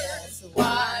heart. That's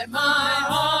why my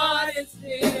heart is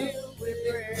filled with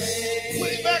praise.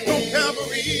 Way back on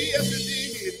Calvary, yes it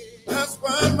did. That's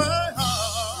why my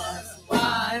heart. That's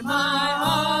why my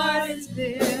heart is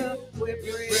filled with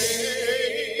praise.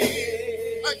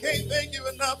 I can't thank you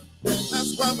enough.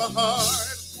 That's why my heart.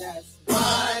 That's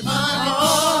why my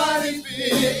heart is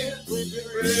filled with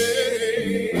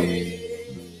praise.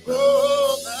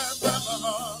 Oh, that's why my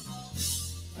heart.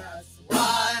 That's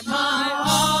why my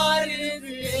heart is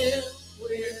filled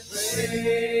with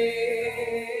praise.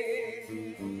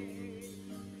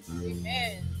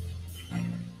 Amen.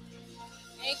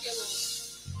 Thank you, Lord.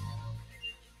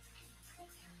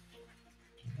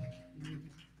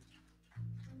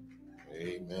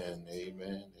 Amen,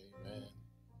 amen, amen.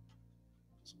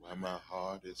 That's why my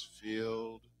heart is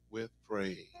filled with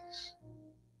praise.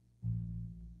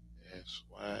 That's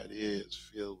why it is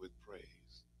filled with praise.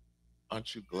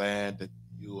 Aren't you glad that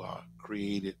you are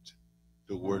created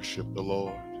to worship the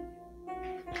Lord?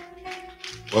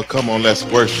 Well, come on, let's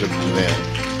worship him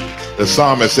then. The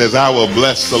psalmist says, I will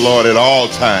bless the Lord at all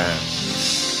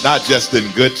times, not just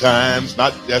in good times,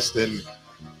 not just in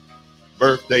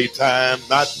birthday time,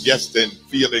 not just in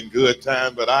feeling good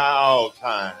time, but all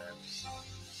times.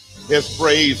 His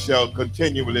praise shall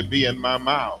continually be in my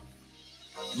mouth.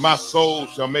 My soul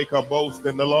shall make her boast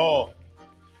in the Lord.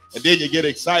 And then you get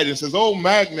excited and says, oh,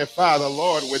 magnify the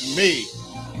Lord with me.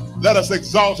 Let us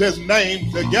exalt his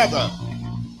name together.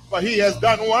 For he has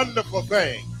done wonderful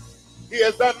things. He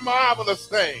has done marvelous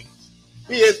things.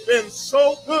 He has been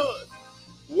so good.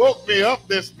 Woke me up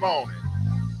this morning,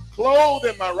 clothed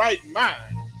in my right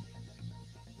mind.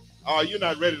 Oh, you're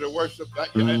not ready to worship. Look,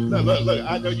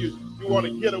 I know you want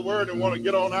to get a word and want to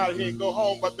get on out of here and go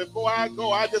home. But before I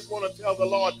go, I just want to tell the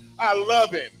Lord, I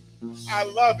love him. I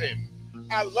love him.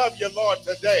 I love you, Lord,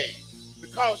 today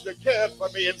because you cared for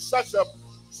me in such a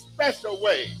special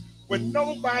way. When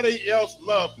nobody else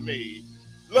loved me,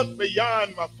 looked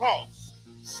beyond my faults,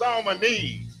 saw my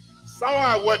needs, saw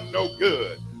I wasn't no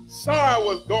good, saw I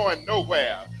was going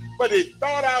nowhere, but he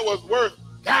thought I was worth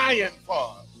dying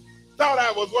for, thought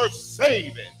I was worth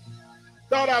saving,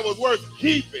 thought I was worth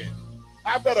keeping.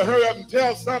 I better hurry up and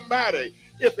tell somebody,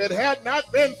 if it had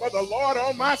not been for the Lord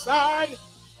on my side,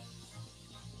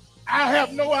 I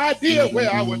have no idea where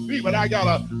I would be, but I got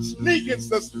a sneaking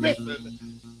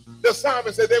suspicion. The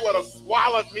psalmist said they would have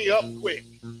swallowed me up quick.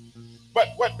 But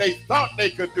what they thought they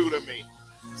could do to me,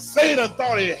 Satan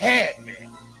thought he had me.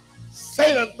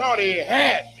 Satan thought he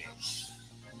had me.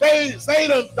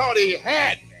 Satan thought he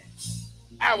had me.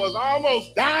 I was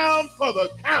almost down for the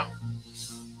count.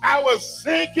 I was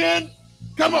sinking,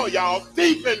 come on y'all,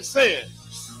 deep in sin,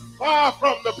 far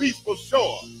from the peaceful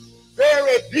shore,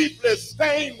 very deeply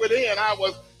stained within. I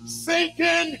was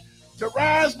sinking to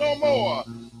rise no more.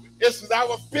 This is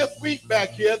our 5th week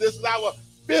back here. This is our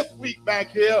 5th week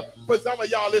back here. For some of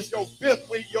y'all, it's your 5th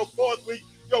week, your 4th week,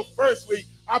 your 1st week.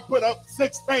 I put up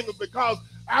 6 fingers because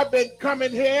I've been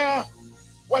coming here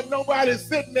when nobody's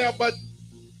sitting there, but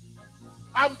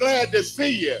I'm glad to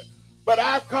see you. But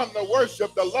I've come to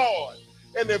worship the Lord.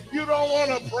 And if you don't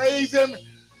want to praise him,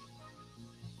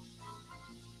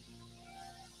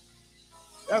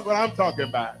 that's what I'm talking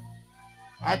about.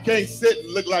 I can't sit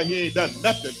and look like he ain't done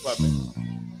nothing for me.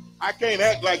 I can't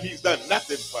act like he's done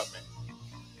nothing for me.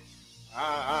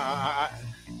 I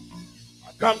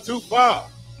come too far.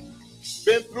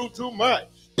 Been through too much.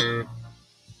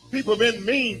 People been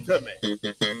mean to me.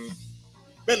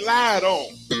 Been lied on.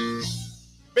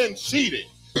 Been cheated.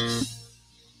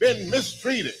 Been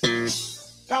mistreated.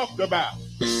 Talked about.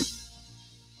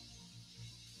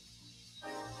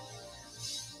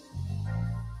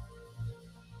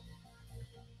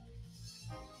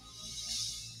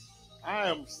 I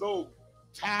am so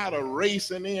tired of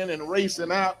racing in and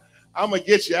racing out. I'm going to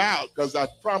get you out because I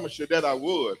promised you that I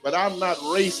would, but I'm not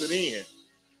racing in.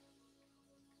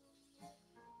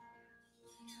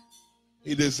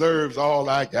 He deserves all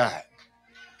I got.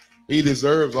 He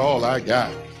deserves all I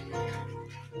got.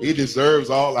 He deserves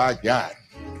all I got.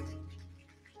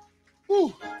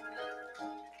 Whew.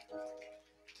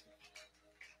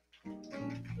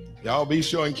 Y'all be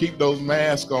sure and keep those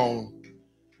masks on,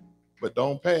 but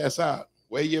don't pass out.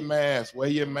 Wear your mask, wear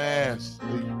your mask,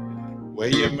 wear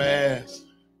your mask,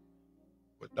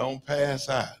 but don't pass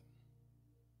out.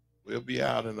 We'll be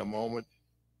out in a moment.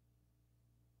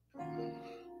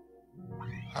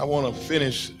 I want to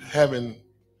finish having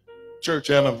church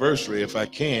anniversary if I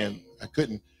can. I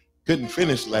couldn't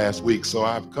finish last week, so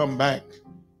I've come back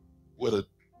with a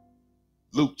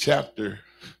Luke chapter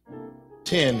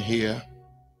 10 here.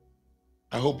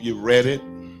 I hope you read it.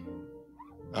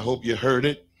 I hope you heard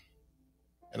it.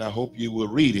 And I hope you will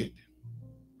read it,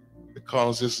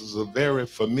 because this is a very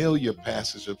familiar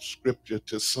passage of scripture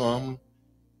to some.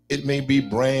 It may be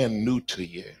brand new to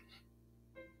you.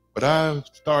 But I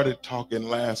started talking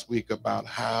last week about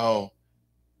how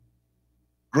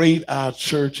great our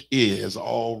church is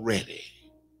already,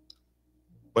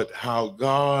 but how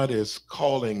God is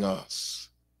calling us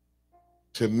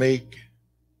to make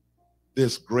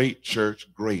this great church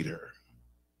greater.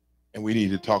 And we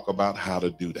need to talk about how to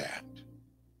do that.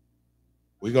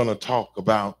 We're going to talk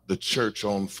about the church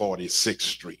on 46th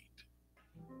Street.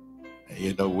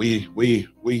 You know,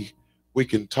 we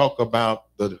can talk about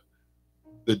the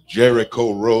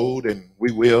Jericho Road, and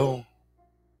we will.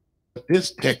 But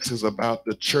this text is about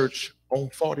the church on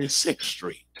 46th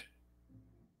Street.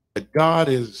 That God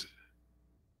is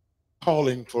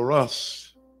calling for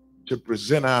us to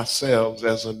present ourselves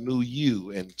as a new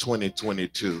you in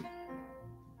 2022.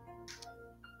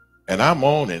 And I'm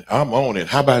on it. I'm on it.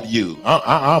 How about you?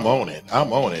 I'm on it.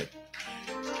 I'm on it.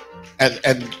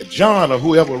 And John, or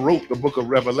whoever wrote the book of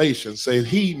Revelation, says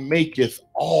he maketh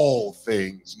all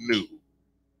things new.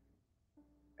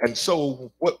 And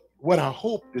so what I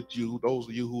hope that you, those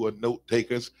of you who are note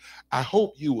takers, I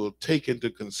hope you will take into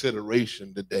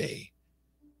consideration today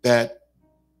that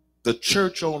the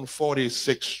church on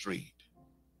 46th Street,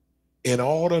 in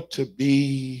order to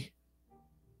be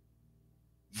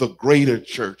the greater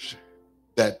church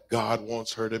that God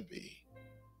wants her to be,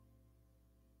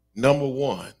 number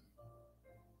one,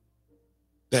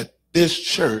 that this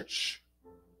church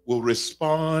will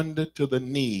respond to the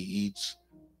needs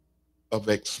of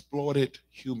exploited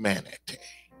humanity.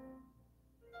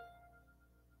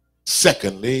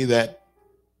 Secondly, that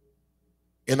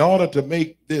in order to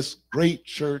make this great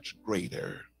church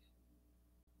greater,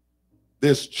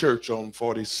 this church on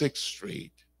 46th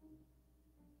Street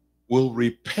will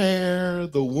repair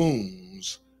the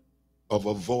wounds of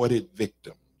avoided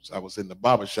victims. I was in the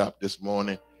barbershop this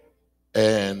morning,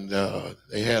 and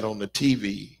they had on the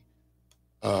TV,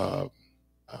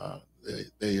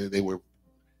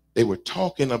 they were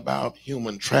talking about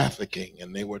human trafficking,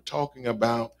 and they were talking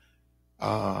about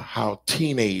how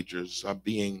teenagers are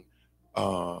being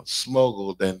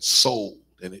smuggled and sold.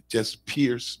 And it just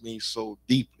pierced me so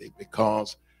deeply,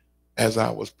 because as I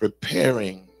was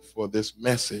preparing for this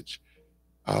message,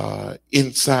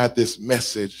 inside this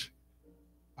message,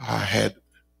 I had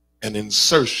an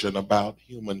insertion about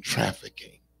human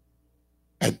trafficking.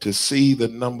 And to see the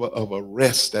number of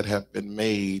arrests that have been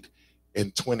made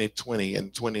in 2020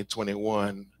 and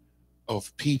 2021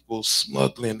 of people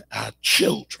smuggling our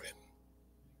children,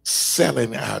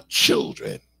 selling our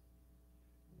children,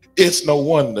 it's no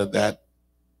wonder that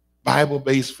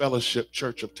Bible-based Fellowship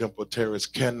Church of Temple Terrace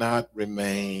cannot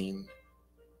remain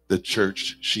the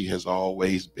church she has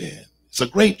always been. It's a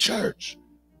great church.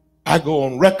 I go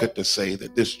on record to say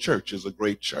that this church is a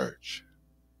great church.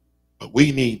 But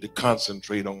we need to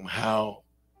concentrate on how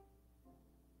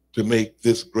to make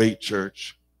this great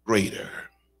church greater.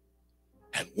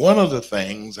 And one of the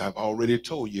things I've already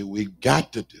told you we've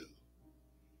got to do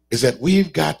is that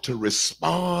we've got to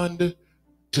respond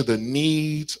to the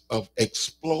needs of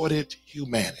exploited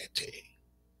humanity.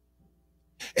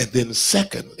 And then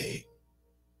secondly,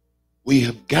 we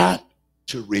have got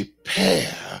to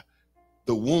repair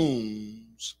the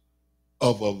wounds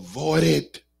of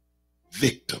avoided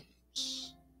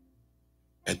victims.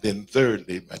 And then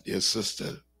thirdly, my dear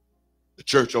sister, the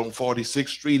church on 46th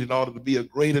Street, in order to be a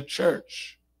greater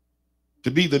church,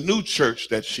 to be the new church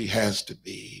that she has to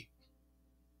be,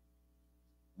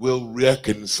 will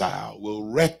reconcile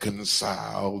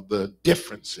the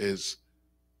differences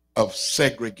of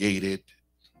segregated,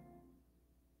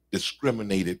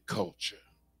 discriminated culture.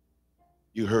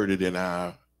 You heard it in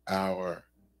our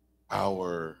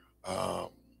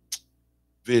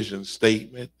vision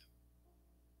statement.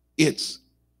 It's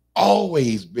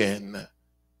always been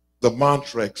the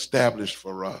mantra established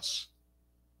for us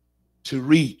to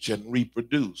reach and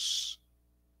reproduce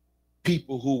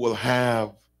people who will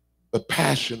have the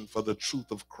passion for the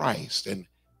truth of Christ and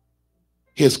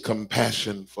his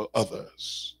compassion for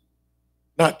others.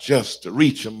 Not just to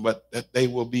reach them, but that they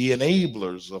will be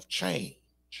enablers of change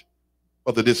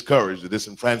for the discouraged, the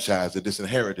disenfranchised, the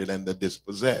disinherited, and the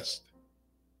dispossessed.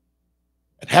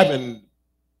 And having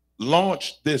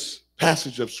launched this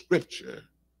passage of scripture,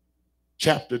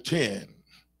 chapter 10,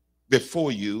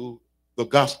 before you, the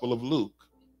Gospel of Luke,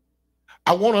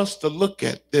 I want us to look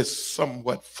at this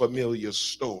somewhat familiar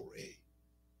story.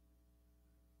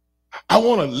 I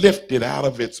want to lift it out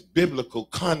of its biblical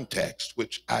context,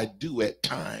 which I do at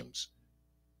times.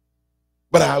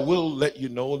 But I will let you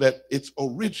know that its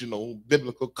original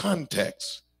biblical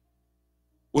context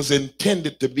was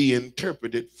intended to be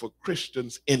interpreted for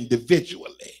Christians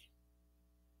individually.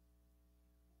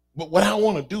 But what I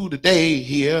want to do today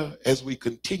here, as we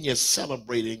continue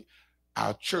celebrating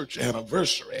our church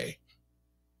anniversary,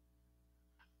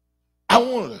 I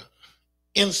want to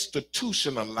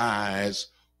institutionalize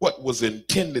what was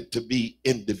intended to be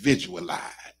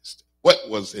individualized. What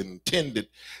was intended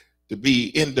to be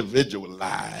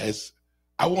individualized,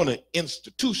 I want to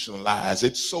institutionalize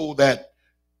it so that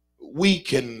we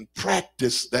can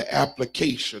practice the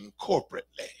application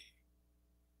corporately,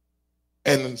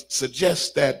 and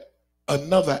suggest that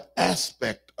another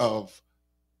aspect of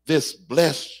this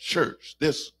blessed church,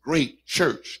 this great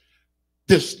church,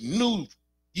 this new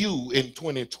you in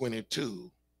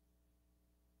 2022,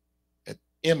 that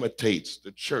imitates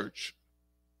the church,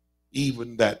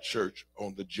 even that church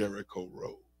on the Jericho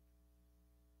Road.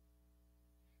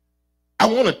 I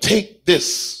want to take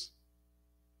this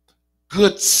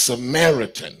Good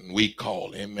Samaritan, we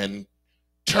call him, and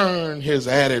turn his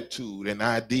attitude and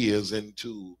ideas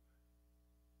into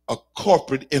a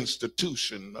corporate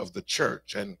institution of the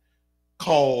church and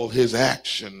call his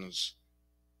actions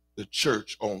the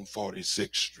church on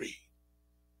 46th Street.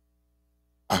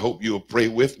 I hope you'll pray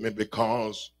with me,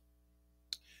 because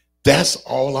that's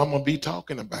all I'm going to be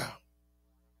talking about.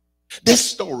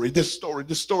 This story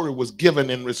was given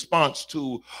in response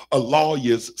to a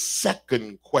lawyer's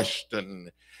second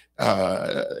question.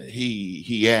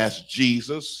 He asked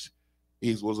Jesus.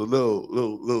 He was a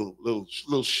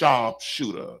little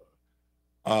sharpshooter.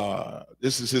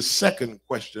 This is his second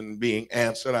question being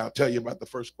answered. I'll tell you about the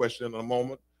first question in a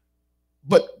moment.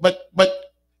 But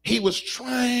he was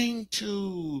trying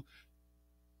to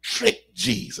trick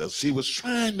Jesus. He was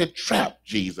trying to trap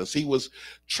Jesus. He was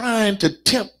trying to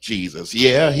tempt Jesus.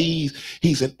 Yeah,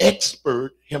 he's an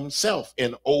expert himself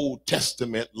in Old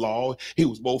Testament law. He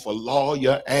was both a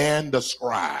lawyer and a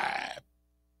scribe.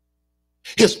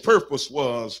 His purpose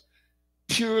was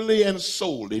purely and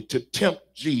solely to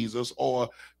tempt Jesus, or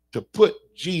to put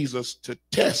Jesus to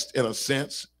test, in a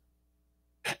sense.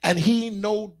 And he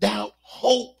no doubt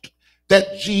hoped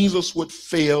that Jesus would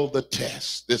fail the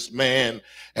test. This man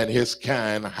and his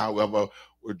kind, however,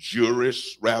 were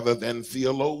jurists rather than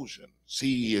theologians.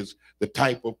 He is the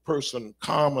type of person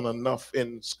common enough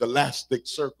in scholastic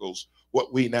circles,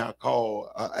 what we now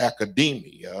call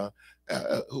academia,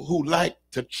 who like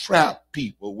to trap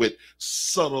people with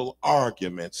subtle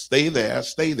arguments. Stay there,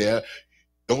 stay there.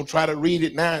 Don't try to read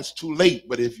it now, it's too late.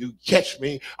 But if you catch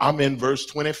me, I'm in verse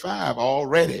 25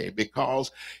 already, because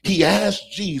he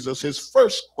asked Jesus his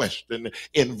first question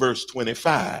in verse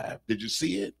 25. Did you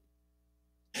see it?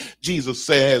 Jesus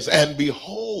says, "And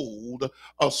behold,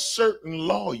 a certain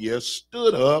lawyer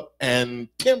stood up and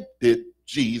tempted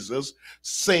Jesus,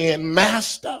 saying,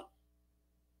 Master,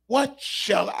 what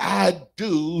shall I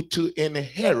do to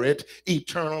inherit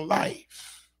eternal life?"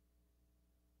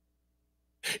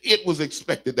 It was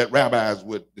expected that rabbis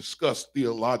would discuss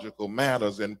theological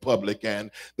matters in public, and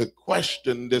the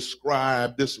question this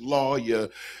lawyer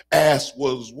asked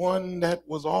was one that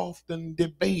was often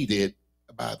debated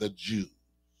by the Jews.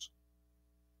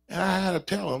 And I had to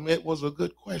tell him it was a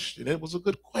good question. It was a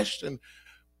good question,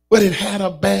 but it had a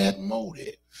bad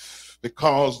motive,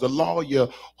 because the lawyer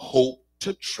hoped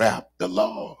to trap the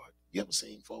Lord. You ever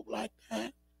seen folk like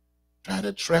that? Try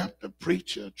to trap the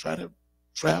preacher, try to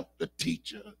trap the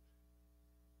teacher.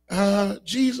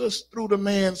 Jesus threw the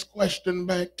man's question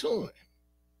back to him.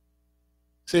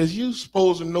 Says, you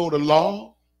supposed to know the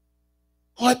law.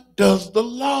 What does the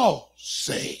law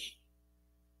say?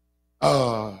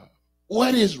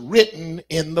 What is written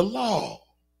in the law?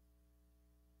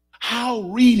 How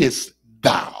readest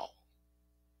thou?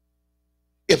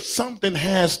 If something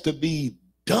has to be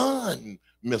done,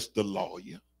 Mr.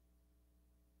 Lawyer,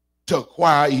 to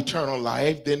acquire eternal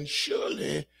life, then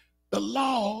surely the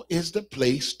law is the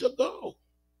place to go.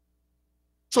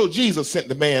 So Jesus sent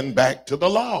the man back to the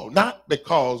law, not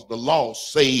because the law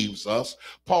saves us.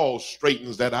 Paul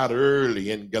straightens that out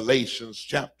early in Galatians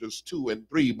chapters 2 and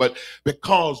 3, but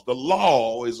because the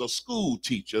law is a school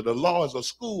teacher, the law is a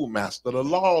schoolmaster. The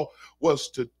law was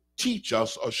to teach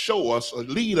us or show us or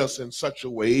lead us in such a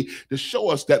way to show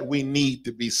us that we need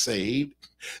to be saved.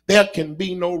 There can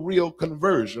be no real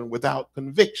conversion without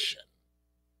conviction.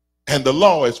 And the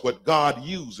law is what God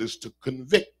uses to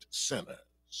convict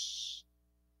sinners.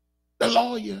 The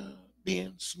lawyer,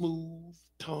 being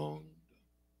smooth-tongued,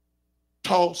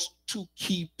 tossed two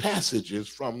key passages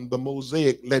from the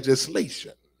Mosaic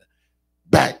legislation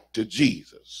back to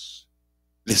Jesus.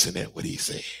 Listen at what he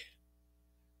said.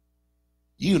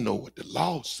 You know what the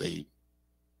law says,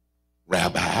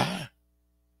 Rabbi.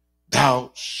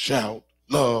 Thou shalt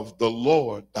love the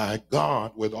Lord thy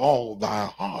God with all thy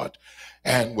heart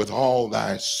and with all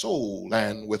thy soul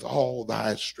and with all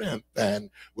thy strength and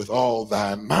with all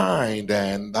thy mind,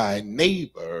 and thy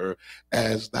neighbor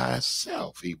as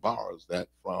thyself. He borrows that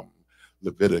from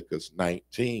Leviticus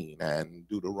 19 and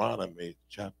Deuteronomy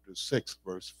chapter 6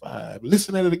 verse 5.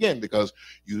 Listen at it again because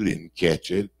you didn't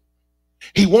catch it.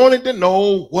 He wanted to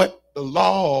know what the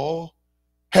law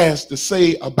has to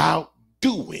say about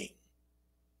doing.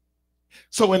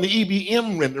 So in the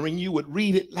EBM rendering, you would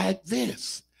read it like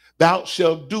this. Thou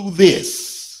shalt do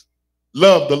this.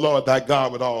 Love the Lord thy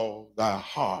God with all thy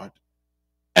heart,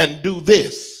 and do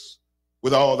this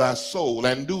with all thy soul,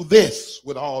 and do this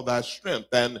with all thy strength,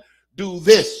 and do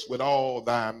this with all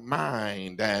thy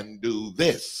mind, and do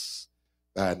this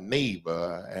thy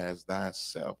neighbor as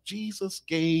thyself. Jesus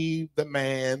gave the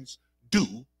man's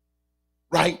do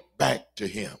right back to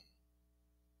him.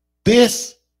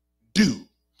 This do,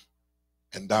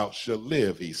 and thou shalt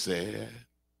live, he said.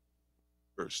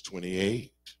 Verse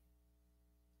 28.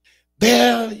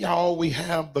 There, y'all, we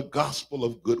have the gospel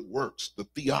of good works, the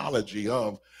theology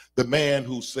of the man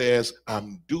who says,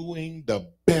 I'm doing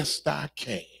the best I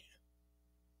can.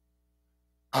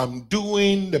 I'm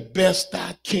doing the best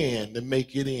I can to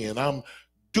make it in. I'm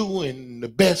doing the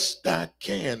best I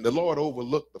can. The Lord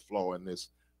overlooked the flaw in this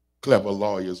clever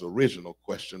lawyer's original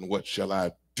question, what shall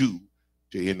I do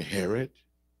to inherit?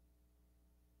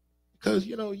 Because,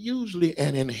 you know, usually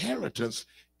an inheritance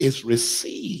is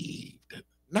received,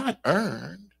 not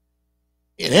earned.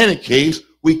 In any case,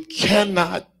 we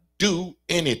cannot do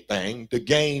anything to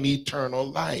gain eternal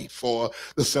life for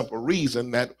the simple reason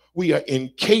that we are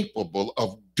incapable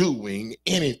of doing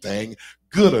anything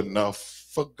good enough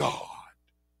for God.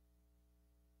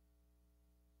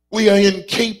 We are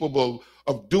incapable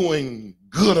of doing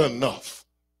good enough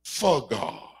for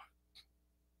God.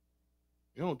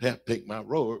 You don't have to take my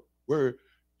word,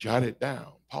 jot it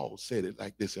down. Paul said it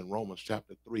like this in Romans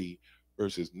chapter 3,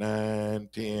 verses 9,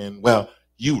 10. Well,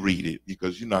 you read it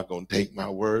because you're not going to take my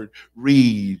word.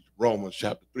 Read Romans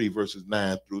chapter 3, verses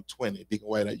 9 through 20. Deacon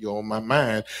White, you're on my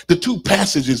mind. The two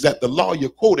passages that the lawyer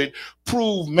quoted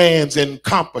prove man's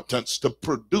incompetence to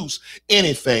produce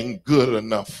anything good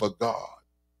enough for God.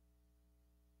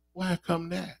 Why come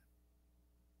that?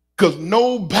 Because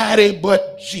nobody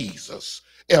but Jesus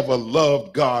ever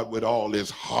loved God with all his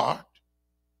heart.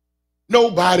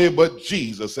 Nobody but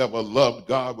Jesus ever loved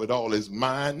God with all his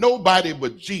mind. Nobody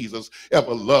but Jesus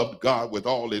ever loved God with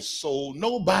all his soul.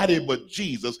 Nobody but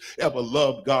Jesus ever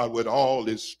loved God with all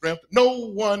his strength. No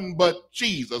one but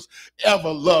Jesus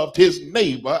ever loved his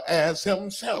neighbor as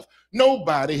himself.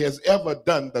 Nobody has ever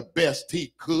done the best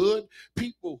he could.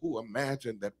 People who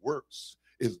imagine that works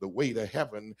is the way to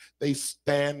heaven, they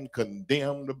stand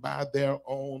condemned by their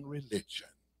own religion.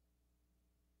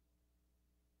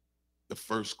 The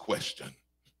first question,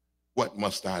 what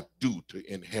must I do to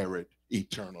inherit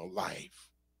eternal life?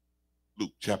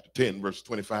 Luke chapter 10, verse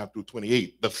 25 through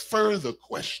 28. The further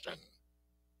question,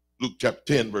 Luke chapter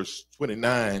 10, verse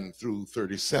 29 through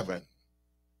 37.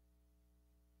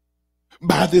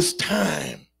 By this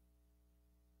time,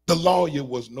 the lawyer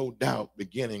was no doubt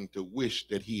beginning to wish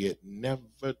that he had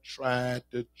never tried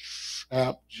to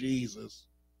trap Jesus.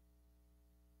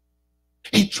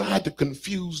 He tried to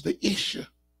confuse the issue,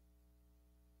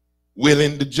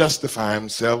 willing to justify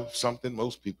himself, something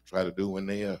most people try to do when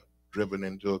they are driven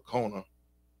into a corner.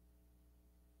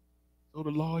 So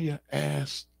the lawyer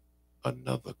asked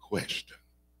another question.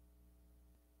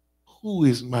 Who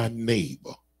is my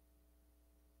neighbor?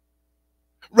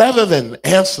 Rather than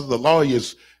answer the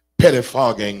lawyer's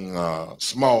pettifogging,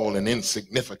 small and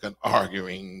insignificant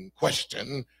arguing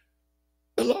question,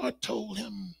 the Lord told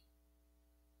him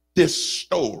this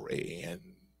story. And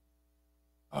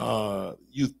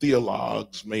you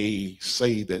theologues may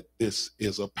say that this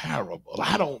is a parable.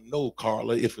 I don't know,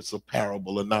 Carla, if it's a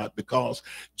parable or not, because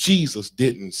Jesus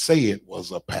didn't say it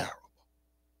was a parable.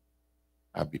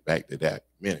 I'll be back to that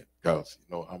in a minute, because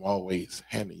you know I'm always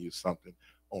handing you something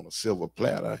on a silver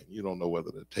platter and you don't know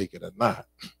whether to take it or not.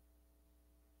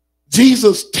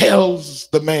 Jesus tells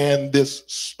the man this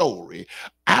story.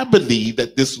 I believe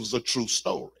that this was a true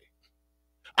story.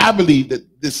 I believe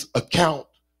that this account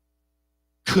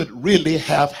could really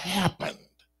have happened.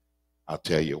 I'll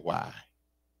tell you why.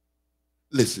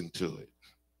 Listen to it.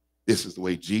 This is the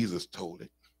way Jesus told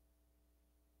it,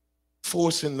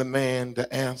 forcing the man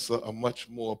to answer a much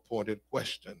more pointed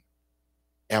question.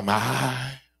 Am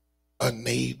I a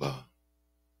neighbor?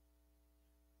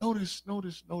 Notice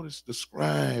the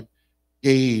scribe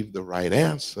gave the right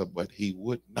answer, but he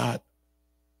would not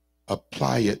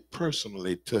apply it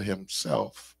personally to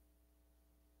himself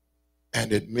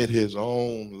and admit his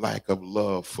own lack of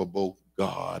love for both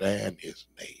God and his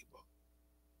neighbor.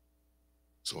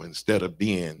 So instead of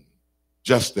being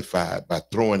justified by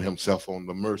throwing himself on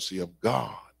the mercy of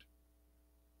God,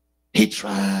 he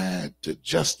tried to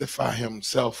justify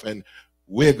himself and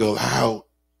wiggle out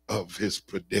of his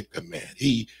predicament.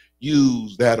 He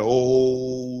used that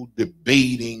old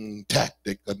debating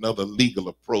tactic, another legal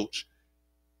approach.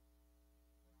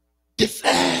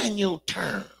 Define your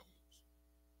terms.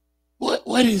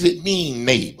 What does it mean,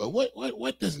 neighbor?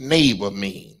 What does neighbor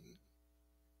mean?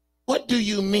 What do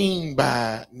you mean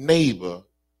by neighbor,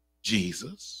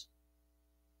 Jesus?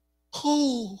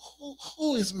 Who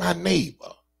is my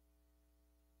neighbor?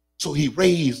 So he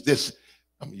raised this,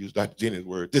 I'm going to use Dr. Jenny's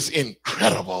word, this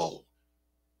incredible,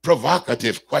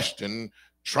 provocative question,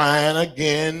 trying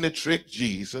again to trick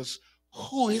Jesus.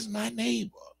 Who is my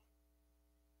neighbor?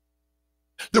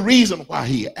 The reason why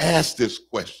he asked this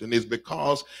question is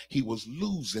because he was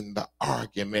losing the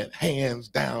argument hands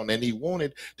down, and he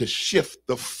wanted to shift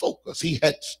the focus. He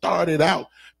had started out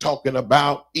talking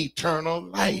about eternal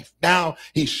life. Now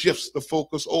he shifts the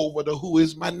focus over to who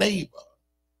is my neighbor.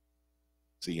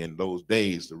 See, in those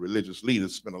days, the religious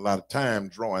leaders spent a lot of time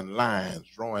drawing lines,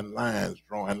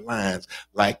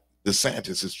 like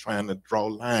DeSantis is trying to draw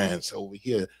lines over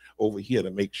here to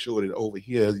make sure that over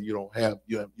here you don't have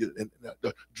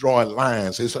drawing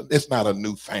lines. It's not a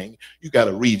new thing. You got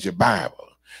to read your Bible.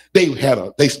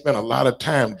 They spent a lot of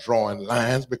time drawing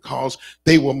lines because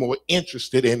they were more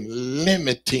interested in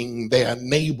limiting their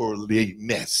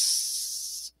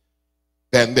neighborliness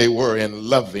than they were in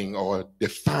loving or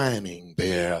defining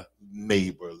their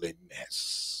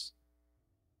neighborliness.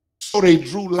 So they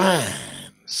drew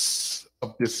lines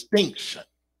of distinction.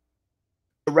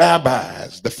 The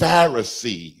rabbis, the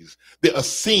Pharisees, the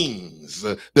Essenes,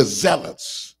 the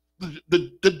Zealots,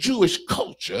 the Jewish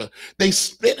culture, they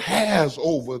split hairs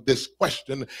over this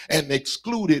question and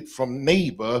excluded from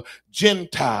neighbor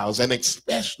Gentiles, and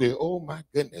especially, oh my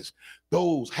goodness,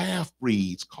 those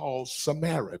half-breeds called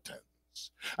Samaritans.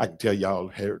 I can tell y'all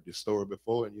heard this story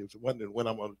before, and you're wondering when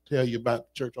I'm going to tell you about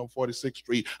the church on 46th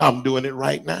Street. I'm doing it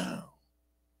right now.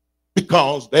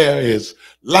 Because there is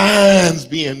lines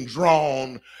being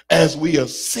drawn as we are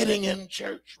sitting in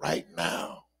church right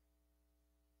now.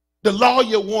 The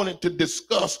lawyer wanted to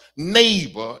discuss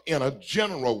neighbor in a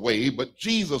general way, but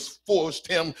Jesus forced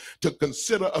him to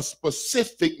consider a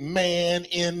specific man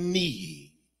in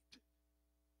need.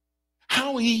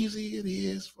 How easy it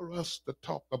is for us to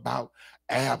talk about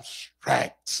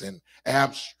abstracts and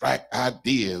abstract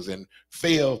ideas and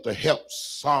fail to help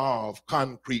solve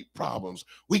concrete problems.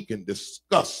 We can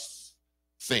discuss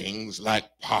things like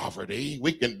poverty.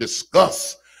 We can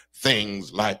discuss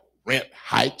things like rent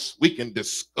hikes. We can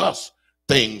discuss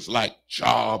things like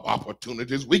job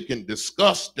opportunities. We can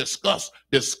discuss,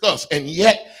 and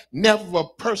yet never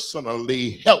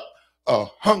personally help a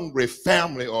hungry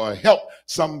family or help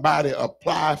somebody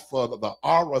apply for the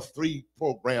R3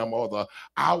 program or the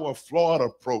Our Florida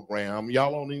program.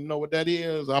 Y'all don't even know what that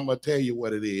is. I'm going to tell you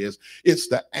what it is. It's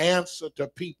the answer to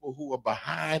people who are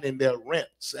behind in their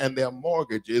rents and their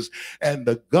mortgages. And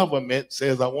the government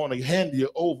says, I want to hand you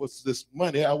over this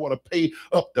money. I want to pay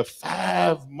up to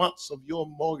 5 months of your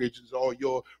mortgages or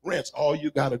your rents. All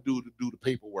you got to do the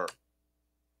paperwork.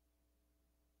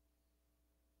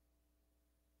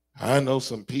 I know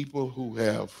some people who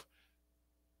have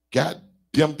got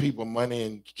them people money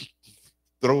and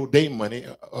throw their money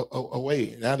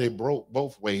away. Now they broke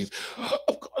both ways.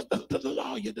 Of course,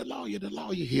 the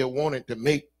lawyer here wanted to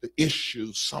make the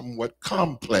issue somewhat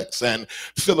complex and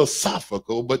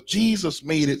philosophical, but Jesus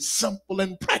made it simple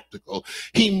and practical.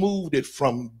 He moved it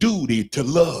from duty to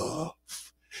love.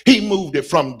 He moved it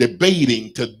from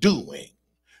debating to doing.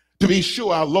 To be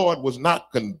sure, our Lord was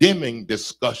not condemning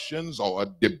discussions or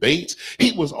debates.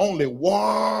 He was only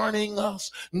warning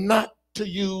us not to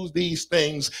use these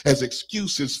things as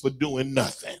excuses for doing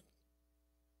nothing.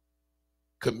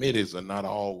 Committees are not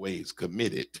always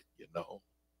committed, you know.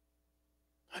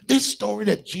 This story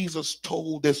that Jesus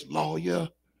told this lawyer,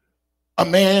 a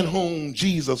man whom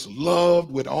Jesus loved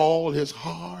with all his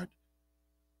heart,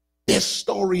 this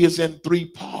story is in 3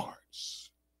 parts.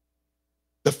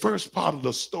 The first part of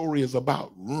the story is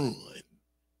about ruin.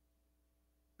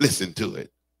 Listen to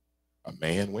it. A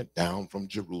man went down from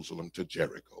Jerusalem to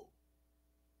Jericho.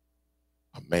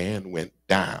 A man went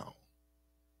down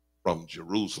from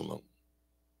Jerusalem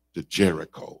to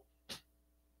Jericho.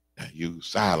 Now you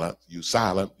silent,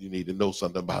 you need to know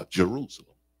something about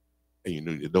Jerusalem. And you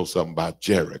need to know something about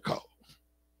Jericho.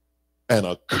 An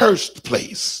accursed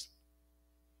place.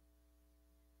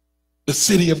 The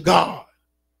city of God.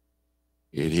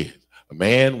 It is. A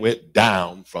man went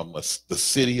down from the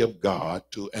city of God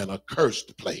to an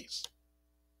accursed place.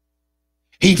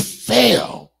 He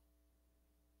fell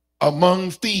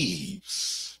among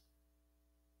thieves.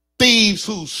 Thieves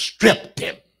who stripped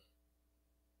him.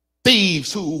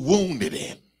 Thieves who wounded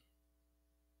him.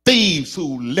 Thieves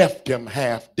who left him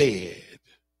half dead.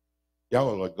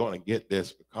 Y'all are going to get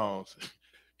this because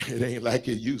it ain't like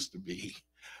it used to be.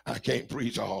 I can't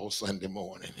preach all Sunday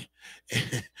morning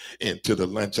into the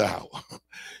lunch hour.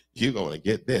 You're going to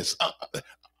get this.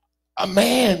 A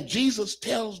man, Jesus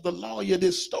tells the lawyer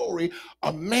this story.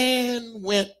 A man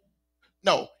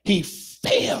he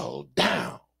fell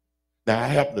down. Now, I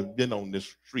happen to have been on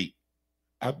this street.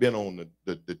 I've been on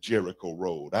the Jericho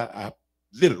Road. I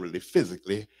literally,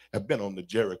 physically have been on the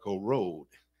Jericho Road.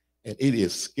 And it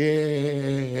is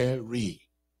scary.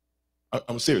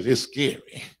 I'm serious. It's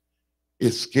scary.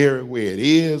 It's scary where it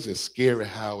is. It's scary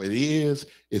how it is.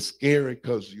 It's scary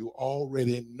because you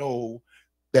already know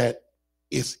that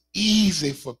it's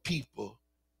easy for people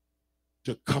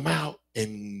to come out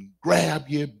and grab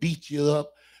you, beat you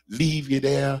up, leave you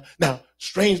there. Now,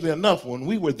 strangely enough, when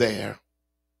we were there,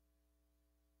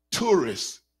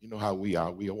 tourists, you know how we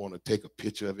are. We want to take a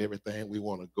picture of everything. We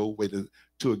want to go where the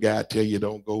tour guide tell you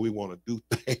don't go. We want to do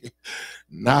things.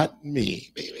 Not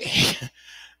me, baby.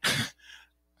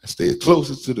 I stay as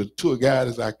closest to the tour guide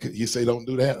as I could. You say don't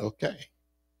do that? Okay.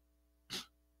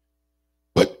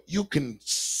 But you can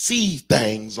see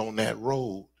things on that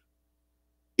road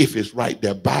if it's right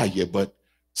there by you, but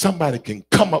somebody can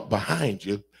come up behind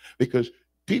you because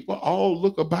people all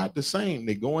look about the same.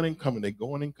 They're going and coming, they're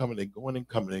going and coming, they're going and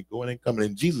coming, they're going and coming.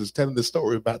 And Jesus is telling the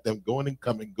story about them going and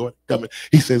coming, going and coming.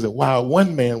 He says that while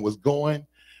one man was going,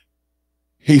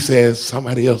 he says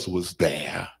somebody else was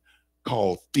there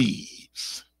called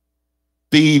thieves.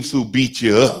 Thieves who beat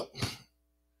you up.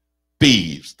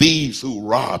 Thieves who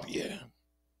rob you.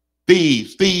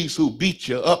 Thieves who beat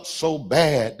you up so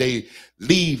bad they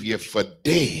leave you for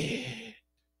dead.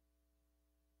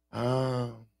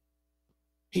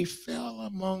 He fell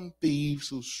among thieves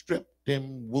who stripped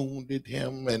him, wounded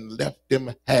him, and left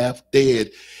him half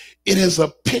dead. It is a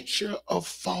picture of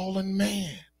fallen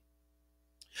man.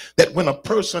 That when a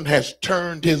person has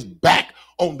turned his back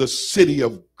on the city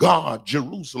of God,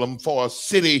 Jerusalem, for a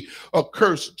city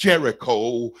accursed,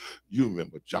 Jericho. You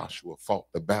remember Joshua fought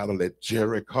the battle at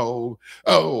Jericho.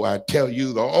 Oh, I tell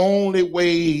you, the only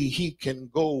way he can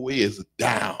go is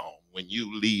down. When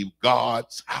you leave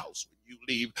God's house, when you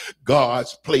leave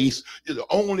God's place, the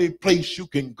only place you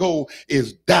can go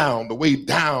is down. The way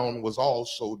down was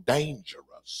also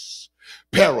dangerous.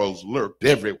 Perils lurked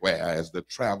everywhere, as the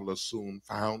travelers soon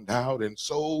found out. And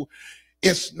so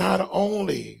it's not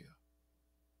only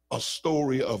a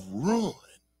story of ruin.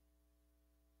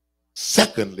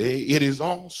 Secondly, it is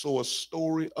also a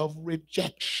story of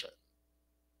rejection.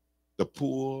 The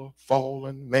poor,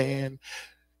 fallen man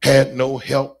had no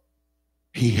help.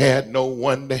 He had no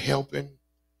one to help him,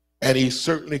 and he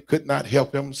certainly could not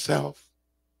help himself.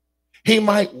 He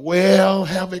might well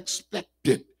have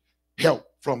expected help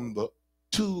from the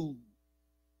two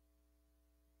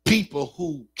people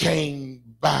who came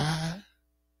by.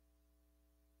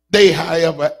 They,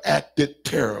 however, acted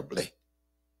terribly.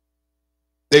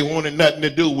 They wanted nothing to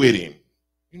do with him.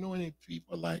 You know any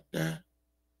people like that?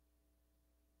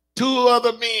 Two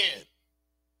other men,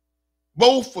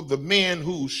 both of the men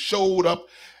who showed up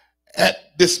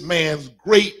at this man's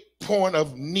great point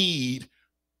of need,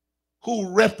 who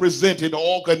represented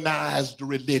organized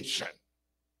religion.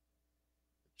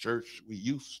 The church we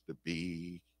used to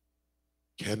be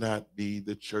cannot be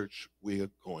the church we're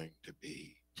going to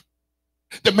be.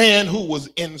 The man who was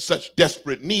in such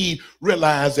desperate need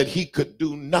realized that he could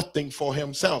do nothing for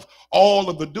himself. All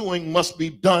of the doing must be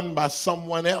done by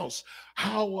someone else.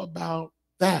 How about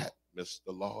that, Mr.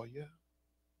 Lawyer?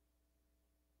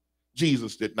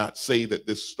 Jesus did not say that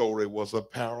this story was a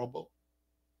parable,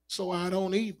 so I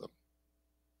don't either.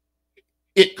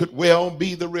 It could well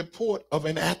be the report of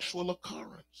an actual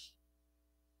occurrence.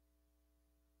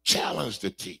 Challenge the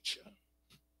teacher.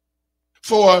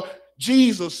 For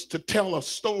Jesus to tell a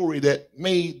story that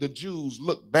made the Jews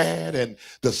look bad and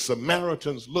the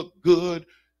Samaritans look good,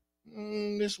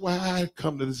 that's why I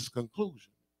come to this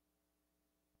conclusion.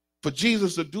 For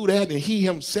Jesus to do that and he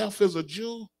himself is a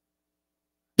Jew,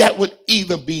 that would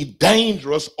either be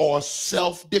dangerous or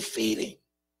self-defeating.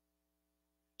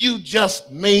 You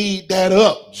just made that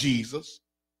up, Jesus.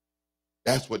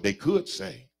 That's what they could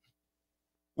say.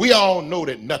 We all know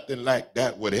that nothing like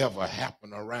that would ever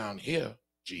happen around here,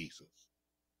 Jesus.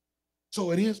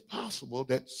 So it is possible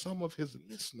that some of his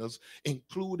listeners,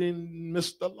 including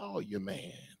Mr. Lawyer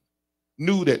Man,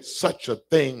 knew that such a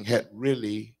thing had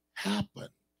really happened.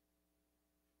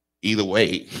 Either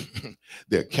way,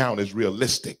 the account is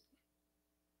realistic.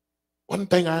 One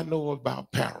thing I know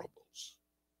about parables,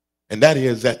 and that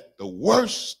is that the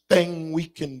worst thing we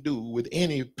can do with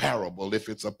any parable, if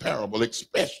it's a parable,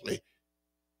 especially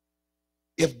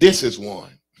if this is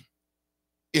one,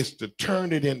 is to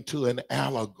turn it into an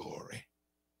allegory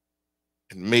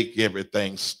and make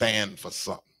everything stand for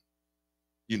something.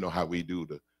 You know how we do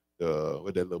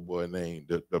what that little boy named,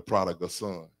 the prodigal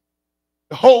son.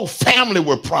 The whole family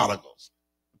were prodigals.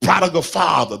 Prodigal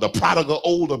father, the prodigal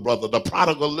older brother, the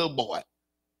prodigal little boy,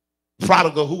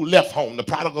 prodigal who left home, the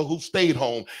prodigal who stayed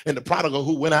home, and the prodigal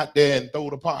who went out there and threw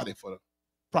the party for the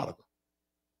prodigal.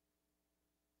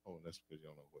 Oh, that's because you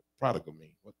don't know what prodigal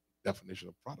means. What the definition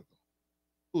of prodigal?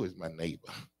 Who is my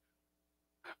neighbor?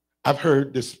 I've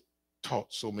heard this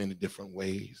taught so many different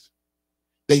ways.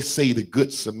 They say the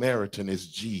Good Samaritan is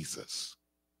Jesus,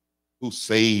 who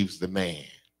saves the man,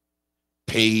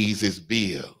 pays his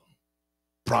bill,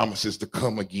 promises to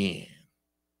come again.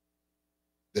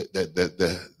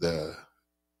 The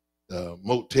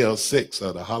Motel 6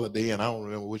 or the Holiday Inn, I don't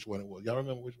remember which one it was. Y'all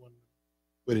remember which one?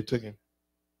 Where they took him?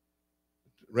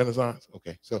 Renaissance?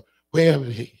 Okay, so wherever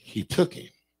he took him,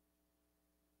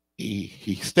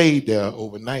 he stayed there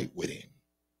overnight with him.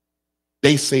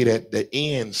 They say that the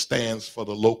N stands for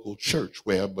the local church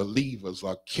where believers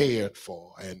are cared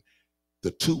for, and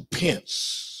the 2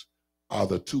 pence are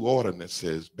the 2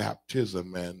 ordinances,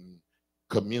 baptism and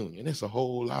communion. There's a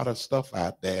whole lot of stuff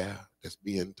out there that's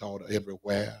being taught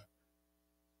everywhere.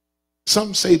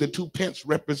 Some say the 2 pence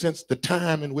represents the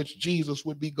time in which Jesus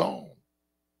would be gone.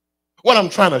 What I'm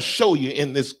trying to show you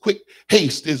in this quick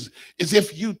haste is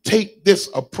if you take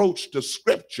this approach to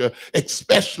scripture,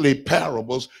 especially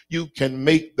parables, you can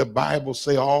make the Bible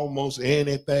say almost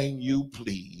anything you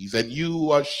please, and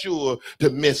you are sure to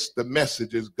miss the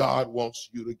messages God wants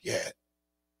you to get.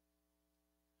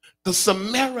 The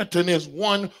Samaritan is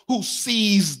one who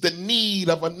sees the need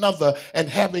of another, and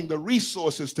having the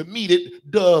resources to meet it,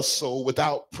 does so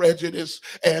without prejudice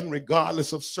and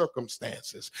regardless of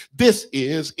circumstances. This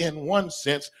is, in one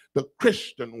sense, the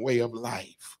Christian way of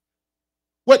life.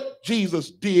 What Jesus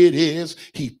did is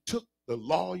he took the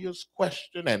lawyer's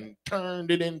question and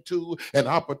turned it into an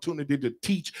opportunity to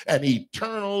teach an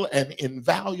eternal and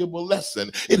invaluable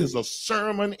lesson. It is a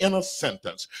sermon in a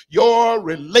sentence. Your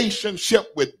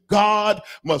relationship with God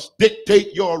must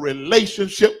dictate your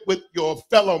relationship with your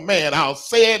fellow man. I'll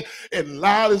say it as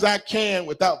loud as I can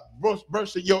without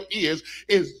bursting your ears.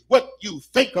 Is what you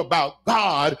think about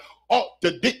God ought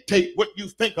to dictate what you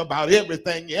think about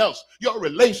everything else. Your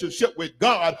relationship with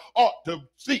God ought to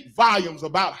speak volumes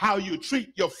about how you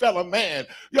treat your fellow man.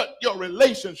 Your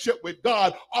relationship with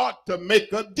God ought to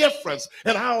make a difference.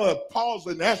 And I'll pause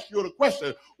and ask you the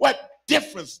question, what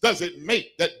difference does it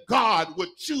make that God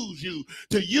would choose you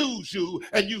to use you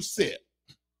and you sit?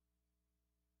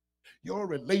 Your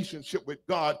relationship with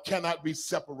God cannot be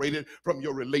separated from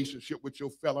your relationship with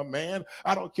your fellow man.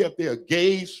 I don't care if they're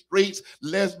gays, straights,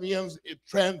 lesbians,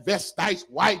 transvestites,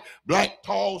 white, black,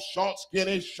 tall, short,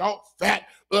 skinny, short, fat,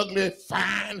 ugly,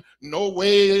 fine, no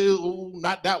way, ooh,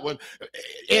 not that one,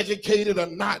 educated or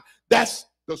not. That's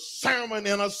the sermon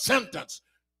in a sentence.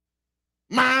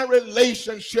 My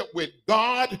relationship with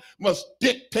God must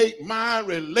dictate my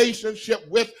relationship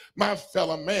with my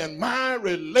fellow man. My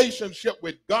relationship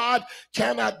with God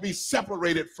cannot be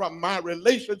separated from my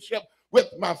relationship with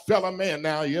my fellow man.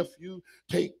 Now, if you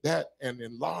take that and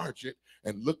enlarge it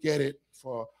and look at it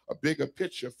for a bigger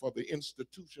picture for the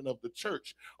institution of the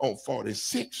church on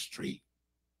 46th Street,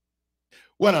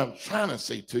 what I'm trying to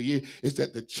say to you is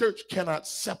that the church cannot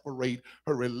separate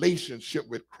her relationship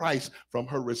with Christ from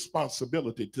her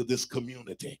responsibility to this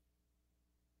community.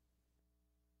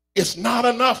 It's not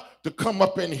enough to come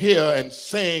up in here and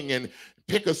sing and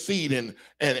pick a seat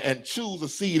and choose a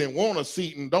seat and want a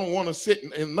seat and don't want to sit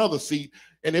in another seat.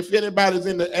 And if anybody's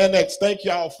in the annex, thank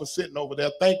y'all for sitting over there.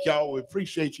 Thank y'all. We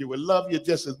appreciate you. We love you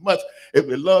just as much as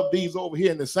we love these over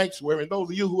here in the sanctuary. And those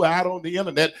of you who are out on the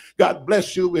internet, God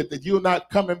bless you with that. You're not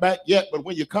coming back yet, but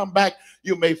when you come back,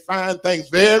 you may find things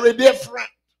very different.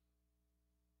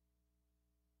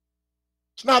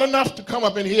 It's not enough to come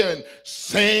up in here and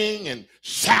sing and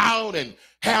shout and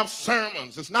have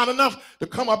sermons. It's not enough to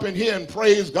come up in here and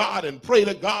praise God and pray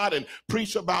to God and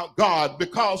preach about God,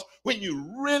 because when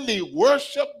you really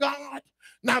worship God,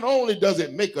 not only does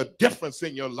it make a difference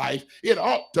in your life, it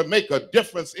ought to make a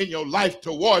difference in your life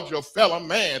towards your fellow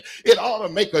man. It ought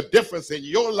to make a difference in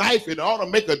your life. It ought to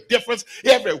make a difference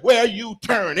everywhere you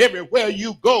turn, everywhere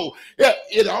you go.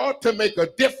 It ought to make a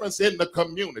difference in the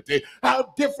community.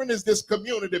 How different is this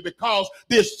community? Because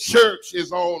this church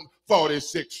is on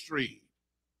 46th Street.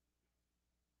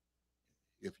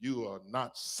 If you are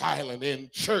not silent in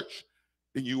church,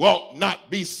 then you ought not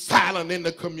be silent in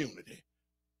the community.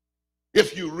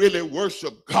 If you really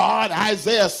worship God,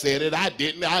 Isaiah said it, I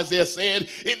didn't. Isaiah said,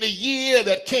 in the year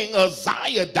that King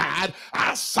Uzziah died,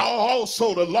 I saw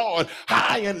also the Lord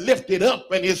high and lifted up,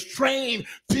 and his train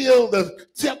filled the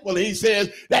temple. And he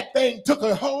says, that thing took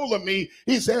a hold of me.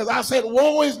 He says, I said,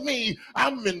 woe is me,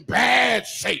 I'm in bad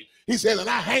shape. He says, and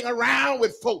I hang around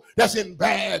with folk that's in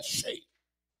bad shape.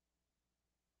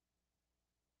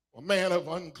 A man of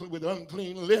with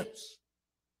unclean lips.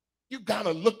 You got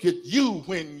to look at you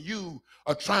when you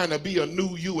are trying to be a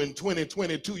new you in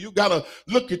 2022. You got to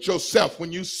look at yourself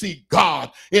when you see God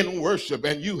in worship,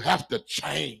 and you have to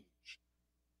change.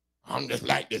 I'm just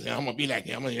like this, and I'm going to be like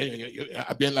him.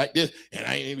 I've been like this, and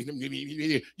I ain't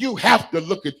even. You have to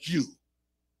look at you.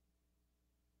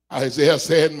 Isaiah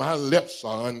said, my lips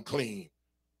are unclean.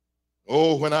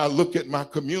 Oh, when I look at my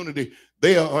community,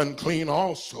 they are unclean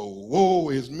also. Woe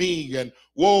is me, and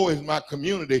woe is my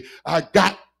community. I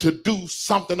got to do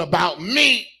something about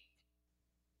me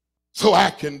so I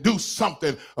can do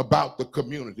something about the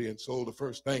community. And so the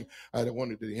first thing I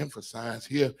wanted to emphasize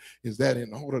here is that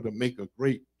in order to make a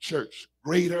great church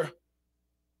greater,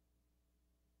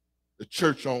 the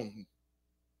church on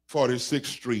 46th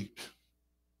Street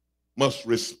must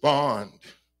respond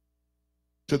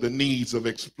to the needs of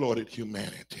exploited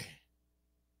humanity.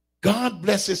 God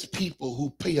blesses people who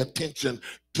pay attention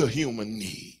to human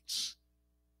needs.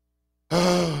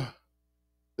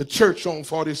 The church on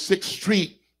 46th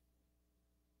Street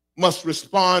must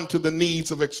respond to the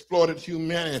needs of exploited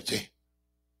humanity.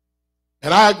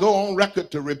 And I go on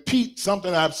record to repeat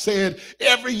something I've said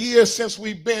every year since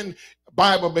we've been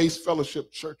Bible-based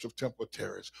Fellowship Church of Temple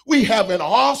Terrace. We have an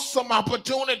awesome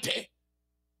opportunity.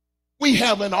 We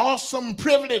have an awesome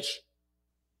privilege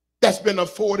that's been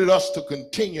afforded us to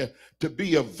continue to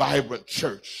be a vibrant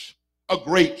church, a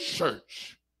great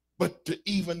church, but to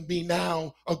even be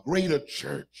now a greater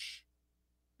church.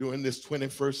 During this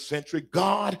 21st century,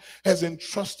 God has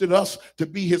entrusted us to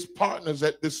be his partners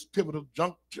at this pivotal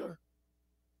juncture.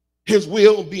 His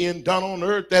will being done on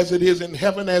earth as it is in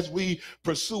heaven, as we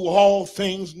pursue all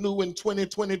things new in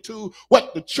 2022.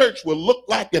 What the church will look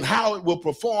like and how it will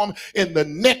perform in the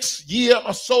next year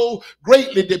or so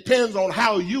greatly depends on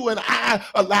how you and I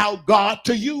allow God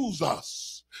to use us.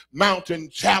 Mounting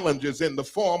challenges in the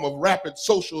form of rapid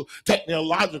social,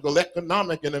 technological,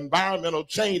 economic, and environmental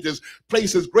changes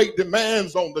places great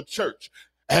demands on the church.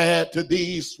 Add to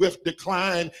these swift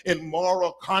decline in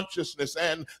moral consciousness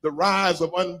and the rise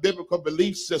of unbiblical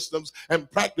belief systems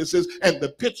and practices, and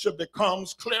the picture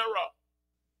becomes clearer.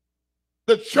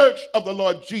 The church of the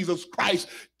Lord Jesus Christ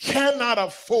cannot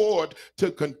afford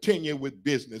to continue with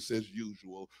business as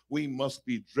usual. We must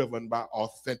be driven by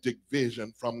authentic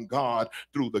vision from God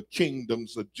through the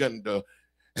kingdom's agenda.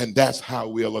 And that's how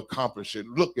we'll accomplish it.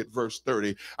 Look at verse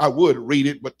 30. I would read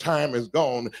it, but time is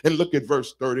gone. And look at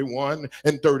verse 31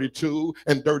 and 32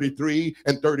 and 33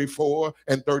 and 34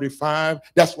 and 35.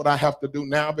 That's what I have to do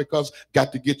now, because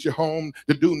got to get you home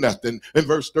to do nothing. In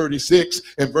verse 36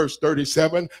 and verse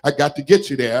 37, I got to get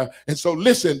you there. And so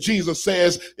listen, Jesus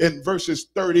says in verses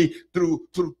 30 through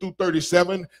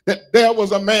 37 that there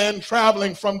was a man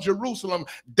traveling from Jerusalem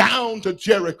down to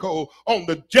Jericho on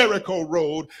the Jericho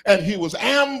road, and he was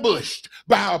ambushed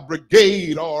by a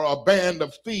brigade or a band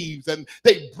of thieves, and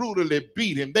they brutally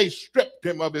beat him. They stripped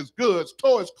him of his goods,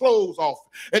 tore his clothes off,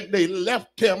 and they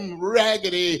left him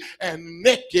raggedy and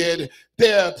naked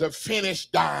there to finish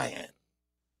dying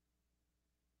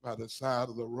by the side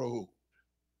of the road.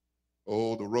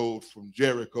 Oh, the road from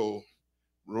Jericho,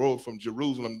 road from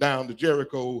Jerusalem down to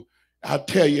Jericho. I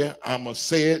tell you, I'm going to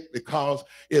say it because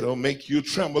it'll make you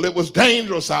tremble. It was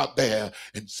dangerous out there.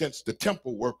 And since the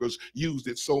temple workers used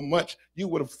it so much, you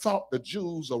would have thought the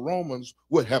Jews or Romans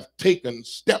would have taken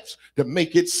steps to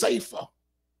make it safer.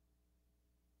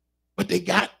 But they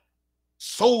got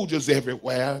soldiers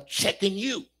everywhere checking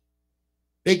you.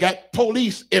 They got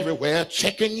police everywhere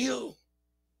checking you.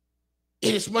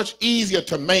 It is much easier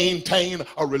to maintain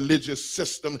a religious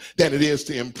system than it is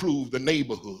to improve the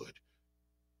neighborhood,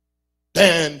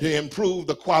 than to improve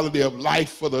the quality of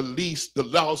life for the least, the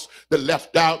lost, the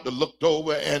left out, the looked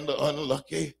over, and the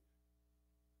unlucky.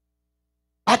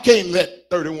 I can't let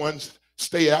 31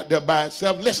 stay out there by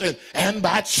itself. Listen, and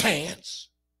by chance,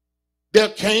 there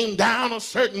came down a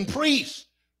certain priest,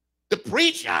 the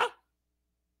preacher,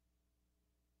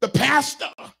 the pastor,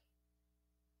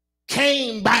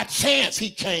 came by chance. He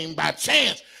came by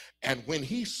chance. And when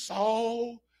he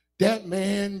saw that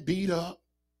man beat up,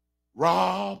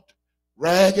 robbed,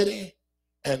 raggedy,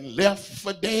 and left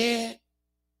for dead,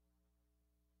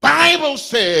 Bible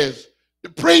says the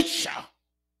preacher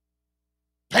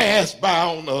passed by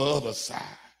on the other side.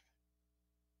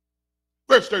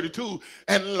 Verse 32,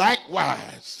 and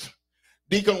likewise,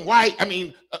 Deacon White,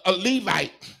 a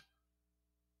Levite,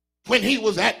 when he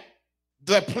was at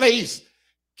the place,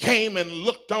 came and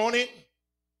looked on it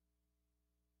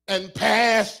and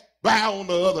passed by on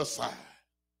the other side.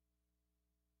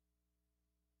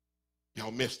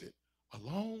 Y'all missed it.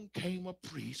 Along came a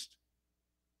priest.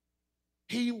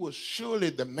 He was surely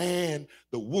the man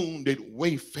the wounded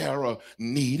wayfarer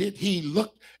needed. He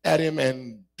looked at him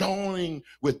and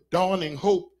with dawning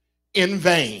hope in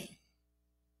vain.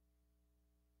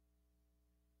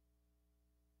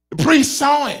 The priest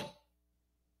saw him,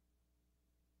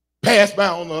 passed by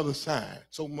on the other side.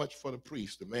 So much for the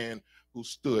priest, the man who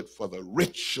stood for the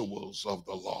rituals of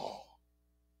the law.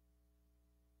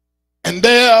 And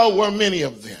there were many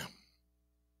of them.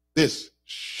 This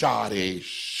shoddy,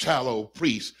 shallow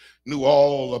priest knew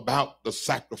all about the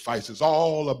sacrifices,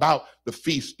 all about the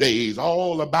feast days,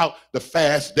 all about the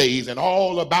fast days, and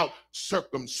all about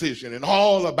circumcision, and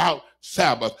all about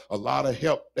Sabbath. A lot of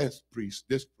help this priest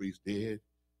did.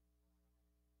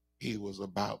 He was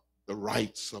about the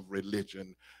rites of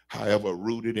religion, however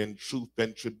rooted in truth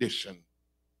and tradition,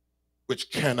 which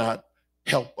cannot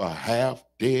help a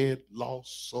half-dead,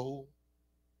 lost soul.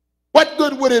 What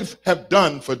good would it have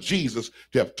done for Jesus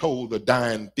to have told the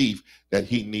dying thief that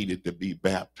he needed to be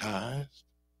baptized?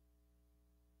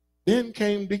 Then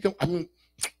came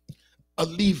a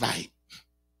Levite,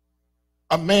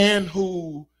 a man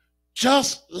who,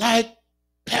 just like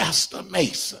Pastor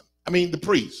Mason, the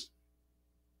priest,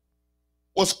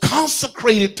 was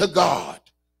consecrated to God.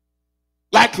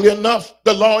 Likely enough,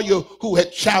 the lawyer who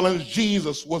had challenged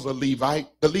Jesus was a Levite.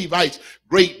 The Levite's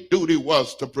great duty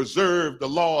was to preserve the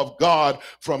law of God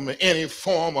from any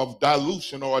form of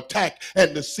dilution or attack,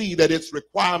 and to see that its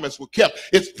requirements were kept,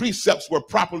 its precepts were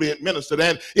properly administered,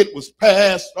 and it was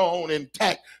passed on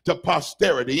intact to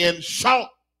posterity. In short,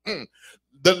 the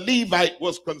Levite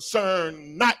was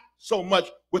concerned not so much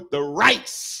with the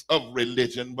rites of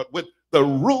religion, but with the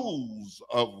rules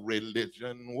of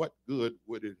religion. What good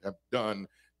would it have done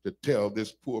to tell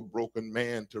this poor broken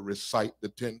man to recite the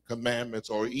 10 commandments,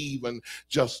 or even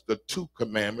just the 2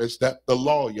 commandments that the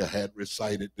lawyer had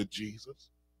recited to Jesus?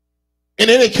 In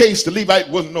any case, the Levite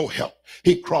wasn't no help.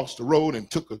 He crossed the road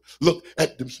and took a look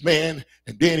at this man,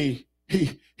 and then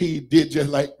he did just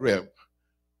like Reb,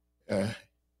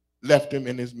 left him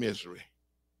in his misery,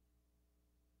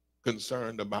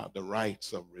 concerned about the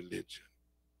rites of religion,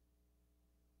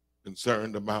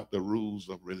 concerned about the rules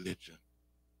of religion.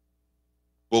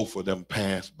 Both of them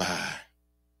passed by,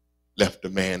 left the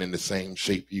man in the same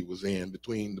shape he was in.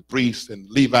 Between the priest and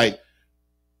Levite,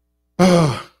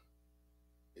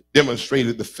 it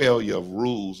demonstrated the failure of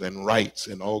rules and rites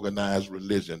in organized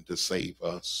religion to save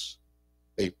us.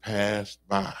 they passed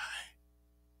by.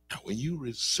 Now, when you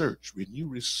research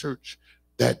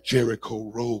that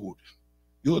Jericho road,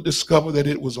 you'll discover that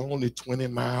it was only 20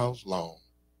 miles long.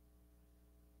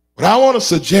 But I want to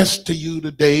suggest to you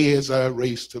today, as I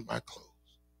race to my close,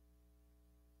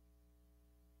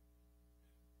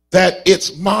 that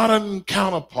its modern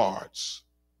counterparts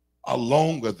are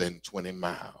longer than 20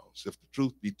 miles. If the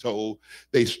truth be told,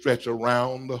 they stretch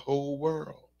around the whole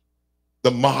world.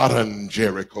 The modern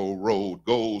Jericho road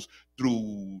goes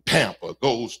through Tampa,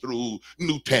 goes through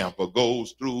New Tampa,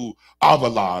 goes through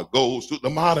Avila, goes through the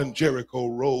modern Jericho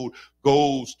road,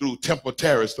 goes through Temple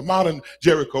Terrace. The modern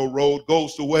Jericho road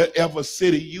goes to wherever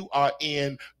city you are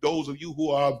in. Those of you who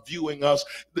are viewing us,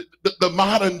 the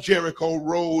modern Jericho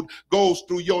road goes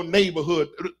through your neighborhood.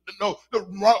 No, the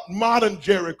modern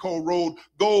Jericho road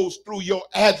goes through your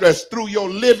address, through your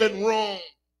living room.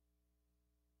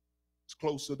 It's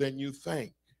closer than you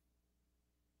think.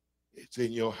 It's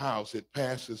in your house. It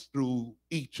passes through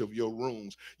each of your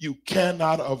rooms. You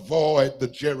cannot avoid the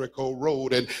Jericho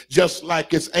road. And just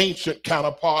like its ancient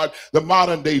counterpart, the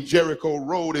modern day Jericho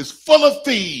road is full of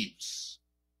thieves,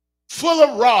 full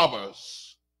of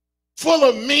robbers, full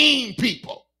of mean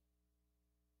people,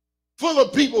 full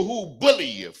of people who bully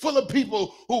you, full of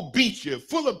people who beat you,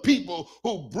 full of people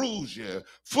who bruise you,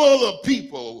 full of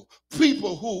people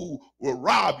who will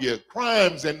rob you,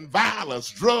 crimes and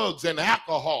violence, drugs and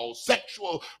alcohol,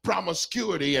 sexual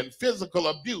promiscuity and physical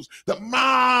abuse. The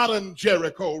modern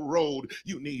Jericho road,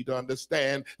 you need to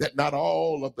understand that not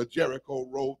all of the Jericho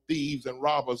road thieves and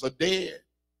robbers are dead.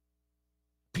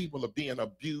 People are being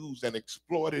abused and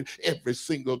exploited every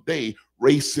single day.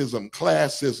 Racism,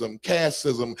 classism,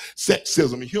 casteism,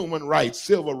 sexism, human rights,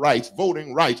 civil rights,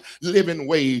 voting rights, living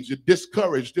wage,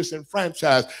 discouraged,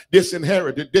 disenfranchised,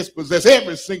 disinherited, dispossessed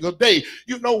every single day.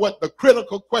 You know what the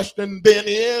critical question then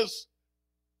is?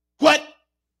 What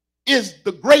is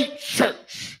the great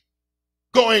church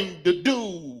going to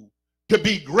do to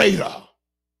be greater?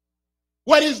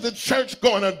 What is the church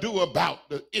going to do about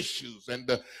the issues, and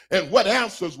what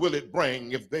answers will it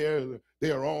bring if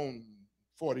they're on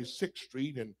 46th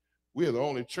Street and we're the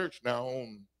only church now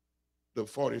on the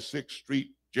 46th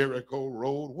Street Jericho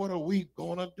Road? What are we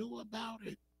going to do about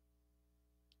it?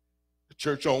 The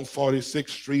church on 46th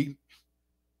Street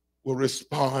will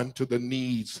respond to the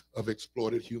needs of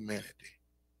exploited humanity,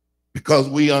 because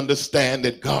we understand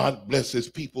that God blesses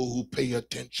people who pay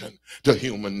attention to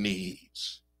human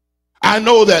needs. I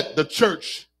know that the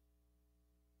church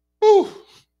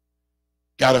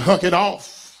got to hunk it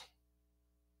off.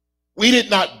 We did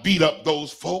not beat up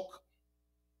those folk.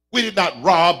 We did not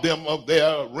rob them of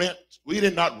their rent. We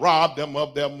did not rob them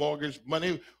of their mortgage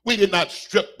money. We did not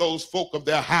strip those folk of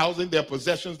their housing, their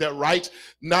possessions, their rights,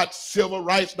 not civil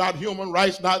rights, not human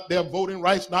rights, not their voting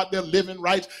rights, not their living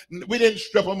rights. We didn't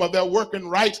strip them of their working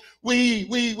rights. We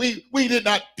did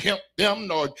not pimp them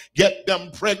nor get them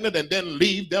pregnant and then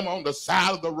leave them on the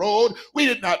side of the road. We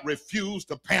did not refuse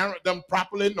to parent them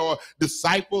properly nor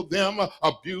disciple them,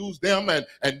 abuse them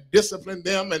and discipline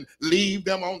them and leave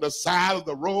them on the side of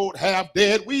the road half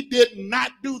dead. We did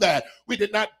not do that. We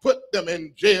did not put them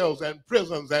in jails and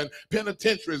prisons and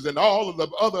penitentiaries and all of the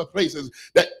other places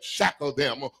that shackle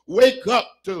them. Wake up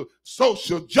to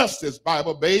social justice,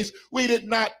 Bible base. We did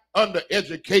not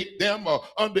undereducate them or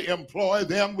underemploy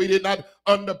them. We did not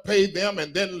underpay them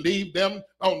and then leave them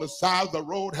on the side of the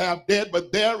road half dead.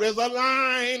 But there is a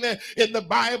line in the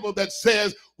Bible that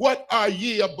says, "What are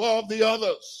ye above the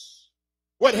others?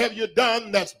 What have you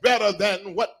done that's better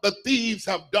than what the thieves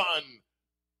have done?"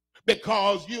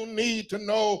 Because you need to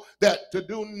know that to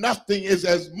do nothing is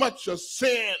as much a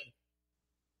sin.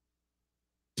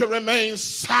 To remain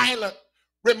silent,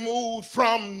 removed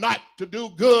from, not to do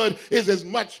good, is as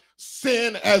much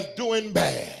sin as doing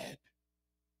bad.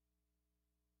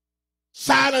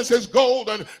 Silence is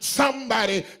golden.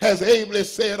 Somebody has ably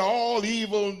said all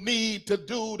evil need to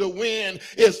do to win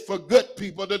is for good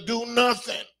people to do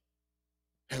nothing.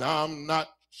 And I'm not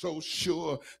so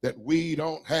sure that we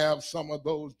don't have some of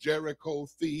those Jericho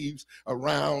thieves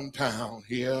around town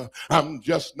here. I'm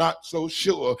just not so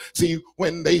sure. See,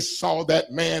 when they saw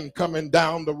that man coming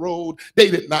down the road, they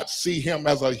did not see him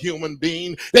as a human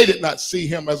being. They did not see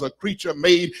him as a creature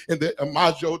made in the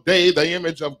imago Dei, the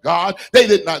image of God. They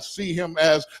did not see him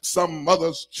as some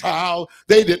mother's child.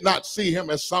 They did not see him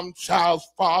as some child's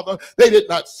father. They did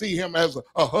not see him as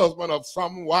a husband of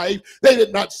some wife. They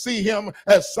did not see him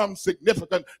as some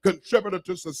significant contributor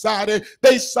to society.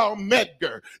 They saw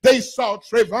Medgar. They saw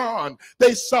Trayvon.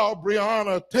 They saw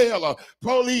Breonna Taylor.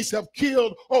 Police have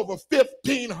killed over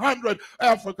 1,500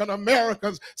 African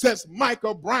Americans since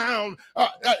Michael Brown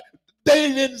They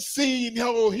didn't see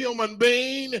no human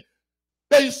being.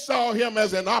 They saw him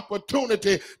as an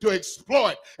opportunity to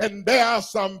exploit. And there are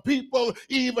some people,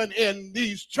 even in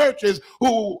these churches,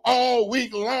 who all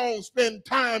week long spend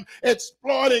time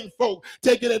exploiting folk,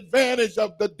 taking advantage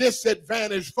of the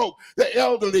disadvantaged folk, the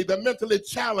elderly, the mentally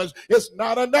challenged. It's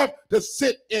not enough to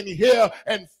sit in here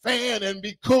and fan and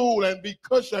be cool and be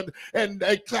cushioned and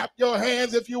clap your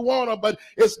hands if you want to, but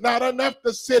it's not enough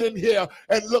to sit in here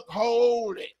and look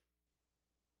holy,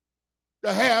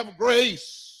 to have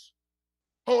grace,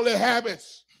 holy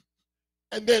habits,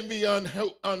 and then be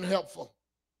unhelpful.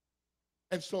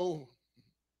 And so,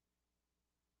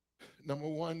 number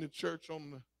one, the church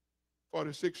on the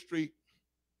 46th Street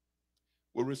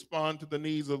will respond to the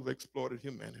needs of exploited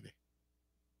humanity.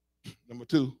 Number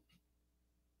two,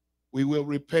 we will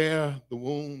repair the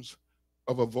wounds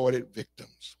of avoided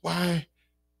victims. Why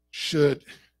should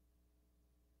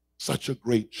such a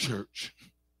great church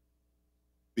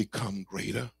become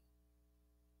greater?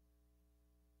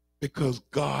 Because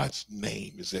God's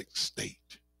name is at stake.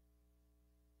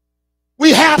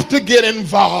 We have to get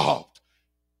involved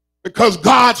because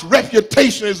God's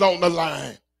reputation is on the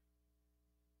line.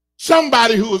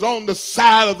 Somebody who is on the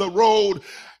side of the road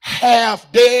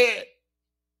half dead,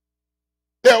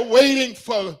 they're waiting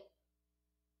for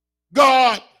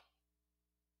God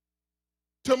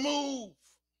to move,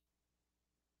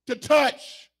 to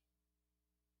touch,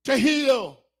 to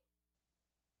heal,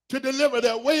 to deliver.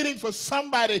 They're waiting for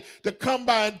somebody to come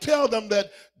by and tell them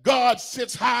that God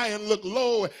sits high and looks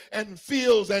low and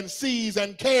feels and sees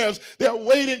and cares. They're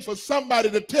waiting for somebody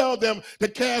to tell them to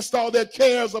cast all their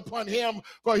cares upon him,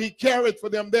 for he careth for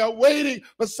them. They're waiting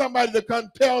for somebody to come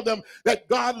tell them that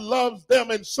God loves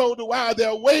them, and so do I.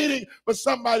 They're waiting for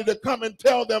somebody to come and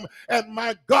tell them, and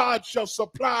my God shall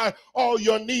supply all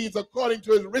your needs according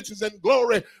to his riches and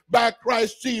glory by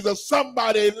Christ Jesus.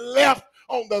 Somebody left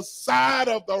on the side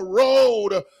of the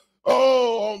road,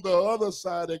 on the other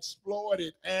side,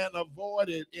 exploited and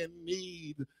avoided, in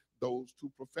need. Those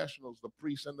two professionals, the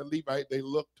priest and the Levite, they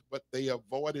looked, but they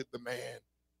avoided the man.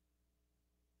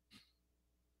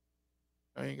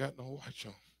 I ain't got no watch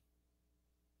on.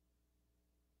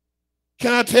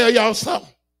 Can I tell y'all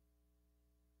something?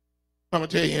 I'm going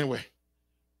to tell you anyway.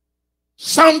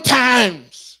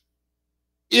 Sometimes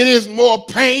it is more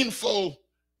painful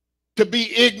to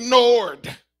be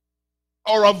ignored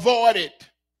or avoided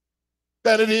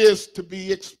than it is to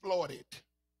be exploited.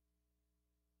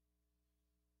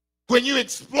 When you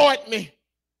exploit me,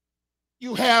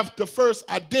 you have to first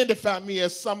identify me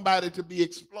as somebody to be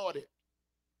exploited.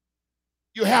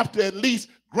 You have to at least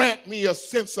grant me a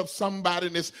sense of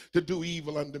somebodyness to do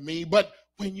evil unto me. But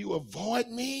when you avoid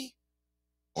me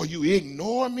or you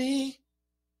ignore me,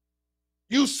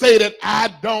 you say that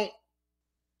I don't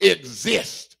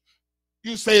exist.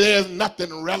 You say there's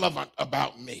nothing relevant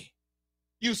about me.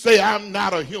 You say I'm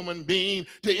not a human being.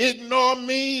 To ignore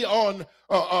me on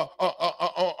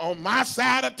my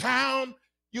side of town,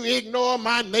 you ignore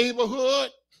my neighborhood,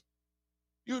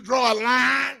 you draw a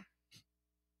line.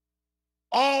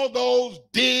 All those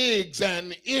digs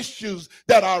and issues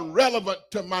that are relevant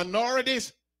to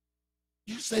minorities,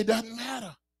 you say doesn't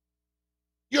matter.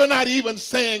 You're not even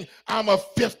saying I'm a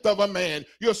fifth of a man.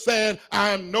 You're saying I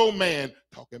am no man.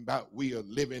 Talking about we are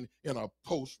living in a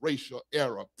post-racial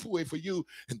era. Phooey for you,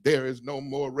 and there is no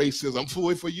more racism.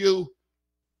 Phooey for you.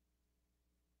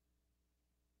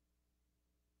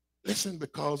 Listen,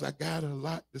 because I got a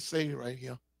lot to say right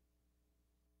here.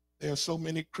 There are so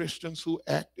many Christians who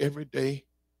act every day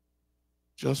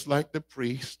just like the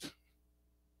priest,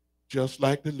 just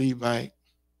like the Levite.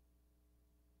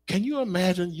 Can you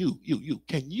imagine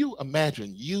can you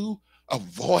imagine you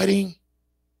avoiding,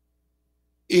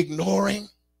 ignoring,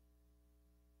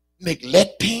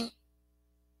 neglecting,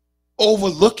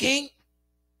 overlooking,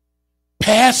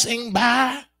 passing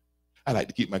by? I like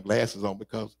to keep my glasses on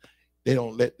because they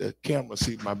don't let the camera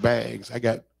see my bags. I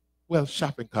got, well,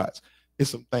 shopping carts. There's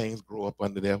some things grow up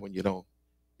under there when you don't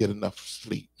get enough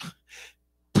sleep.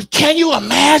 But can you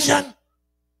imagine?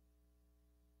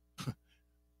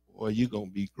 Well, you're going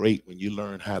to be great when you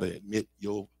learn how to admit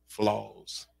your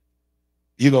flaws.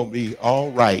 You're going to be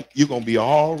all right. You're going to be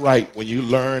all right when you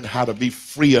learn how to be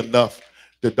free enough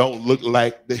to don't look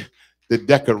like the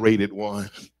decorated one.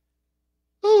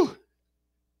 Ooh.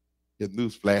 Here's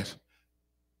newsflash.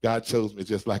 God chose me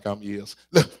just like I'm yours.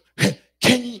 Look,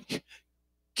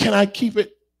 can I keep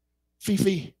it,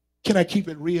 Fifi? Can I keep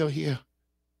it real here?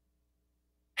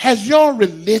 Has your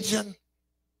religion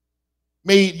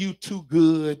made you too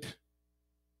good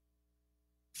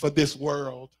for this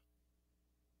world?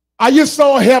 Are you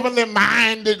so heavenly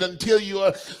minded until you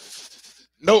are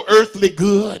no earthly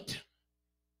good?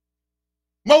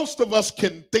 Most of us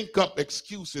can think up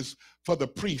excuses for the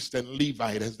priest and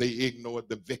Levite as they ignored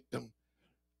the victim.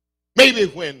 Maybe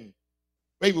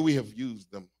we have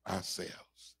used them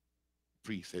ourselves. The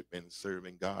priest had been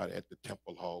serving God at the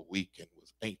temple all week and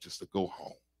was anxious to go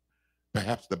home.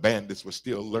 Perhaps the bandits were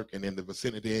still lurking in the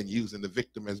vicinity and using the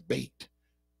victim as bait.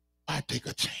 Why take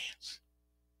a chance?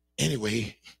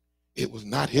 Anyway, it was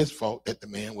not his fault that the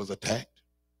man was attacked.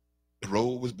 The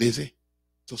road was busy,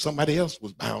 so somebody else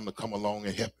was bound to come along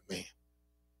and help the man.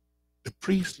 The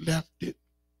priest left it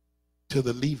to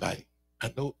the Levite.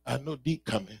 I know Deke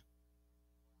coming.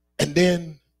 And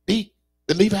then Deke,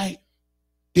 the Levite,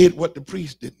 did what the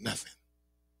priest did. Nothing.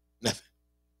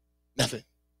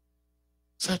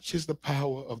 Such is the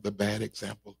power of the bad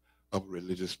example of a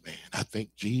religious man. I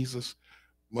think Jesus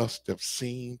must have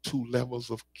seen two levels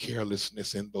of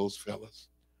carelessness in those fellas.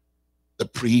 The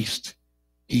priest,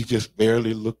 he just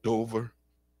barely looked over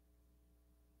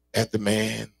at the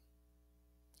man.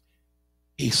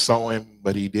 He saw him,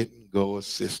 but he didn't go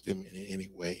assist him in any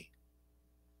way.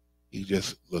 He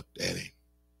just looked at him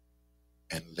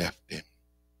and left him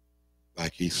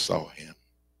like he saw him,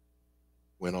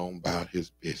 went on about his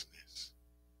business.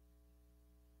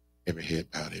 Every head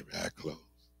bowed, every eye closed.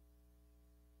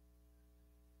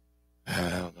 I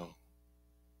don't know.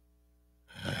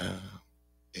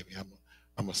 Maybe I'm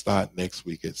going to start next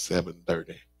week at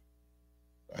 7:30.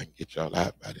 So I can get y'all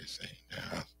out by this thing.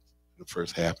 The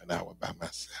first half an hour by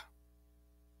myself.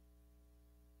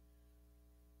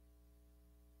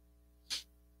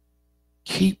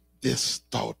 Keep this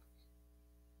thought.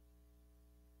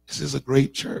 This is a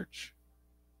great church.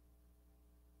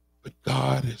 But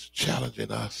God is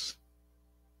challenging us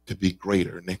to be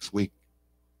greater. Next week,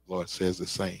 the Lord says the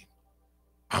same.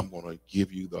 I'm going to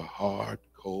give you the hard,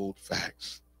 cold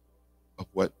facts of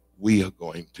what we are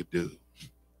going to do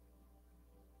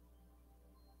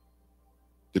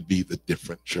to be the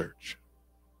different church,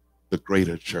 the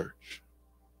greater church.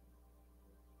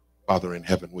 Father in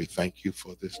heaven, we thank you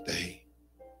for this day.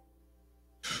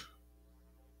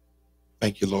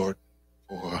 Thank you, Lord,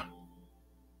 for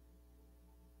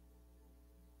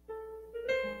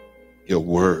your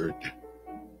word.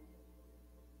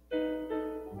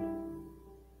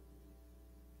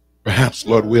 Perhaps,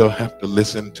 Lord, we'll have to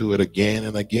listen to it again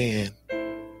and again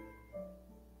to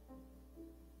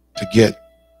get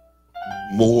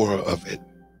more of it.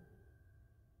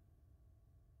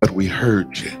 But we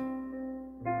heard you.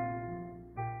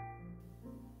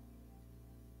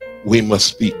 We must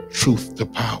speak truth to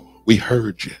power. We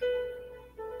heard you.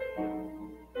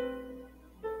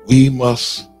 We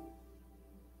must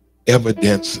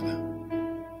evidence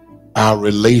our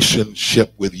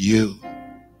relationship with you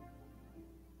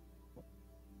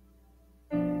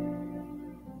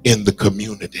in the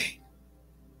community,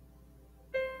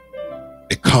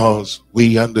 because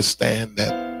we understand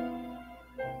that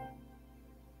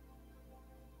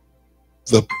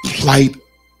the plight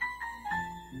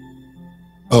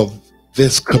of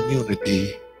this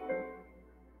community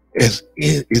is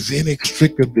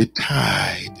inextricably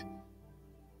tied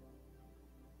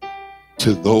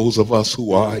to those of us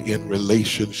who are in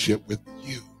relationship with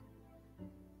you.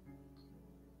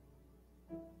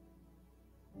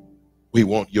 We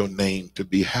want your name to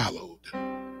be hallowed.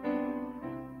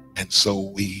 And so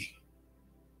we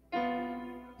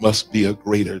must be a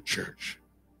greater church.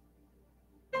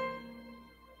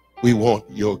 We want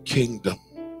your kingdom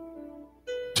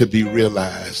to be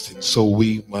realized. And so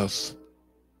we must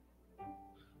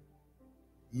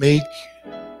make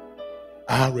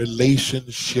our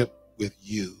relationship with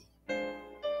you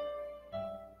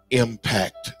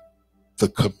impact the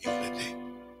community.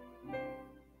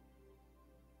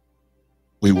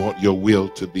 We want your will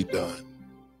to be done.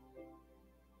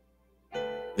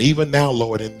 Even now,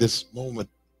 Lord, in this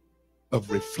moment of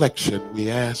reflection,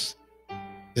 we ask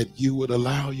that you would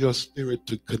allow your spirit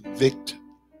to convict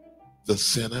the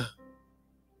sinner,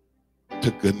 to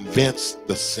convince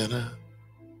the sinner,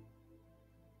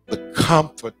 to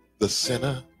comfort the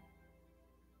sinner,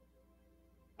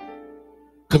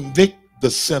 convict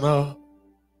the sinner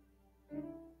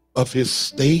of his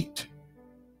state,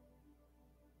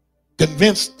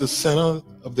 convince the sinner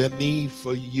of their need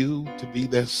for you to be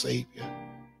their Savior,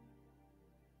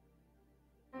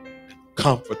 and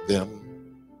comfort them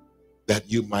that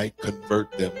you might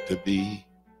convert them to be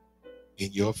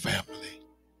in your family.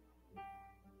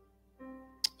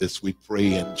 This we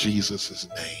pray in Jesus'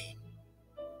 name.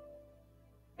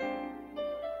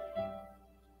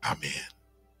 Amen.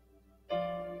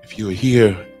 If you're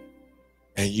here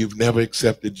and you've never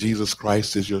accepted Jesus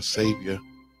Christ as your Savior,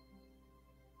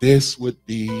 this would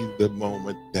be the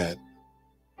moment that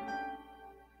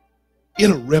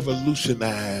It'll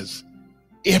revolutionize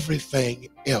everything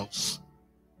else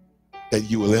that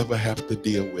you will ever have to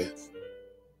deal with.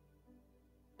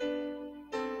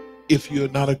 If you're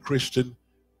not a Christian,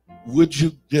 would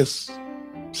you just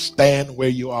stand where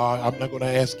you are? I'm not going to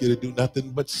ask you to do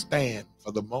nothing but stand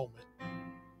for the moment.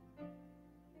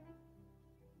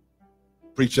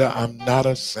 Preacher, I'm not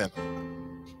a sinner.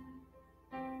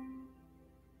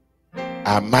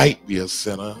 I might be a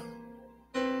sinner.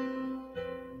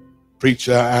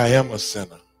 Preacher, I am a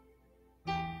sinner.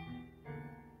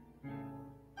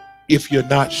 If you're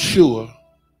not sure,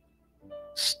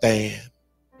 stand.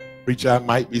 Preacher, I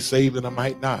might be saved and I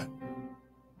might not.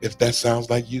 If that sounds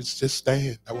like you, just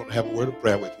stand. I want to have a word of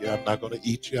prayer with you. I'm not going to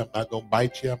eat you. I'm not going to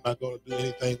bite you. I'm not going to do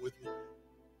anything with you.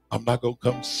 I'm not going to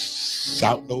come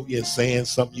shouting over you and saying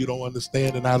something you don't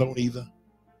understand and I don't either.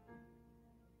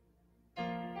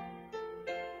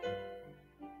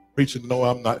 Preacher, no,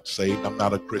 I'm not saved. I'm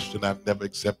not a Christian. I've never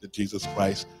accepted Jesus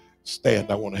Christ.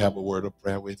 Stand. I want to have a word of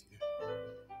prayer with you.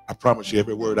 I promise you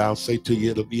every word I'll say to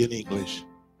you, it'll be in English.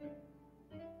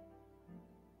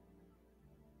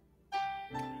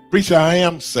 Preacher, I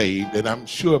am saved, and I'm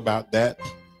sure about that.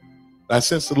 I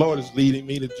sense the Lord is leading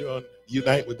me to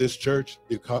unite with this church,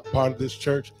 be part of this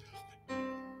church.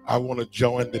 I want to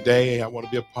join today. I want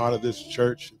to be a part of this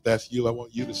church. If that's you, I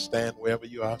want you to stand wherever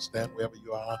you are. Stand wherever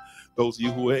you are. Those of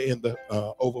you who are in the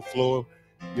overflow,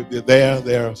 you'll be there.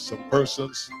 There are some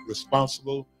persons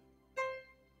responsible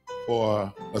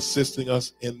for assisting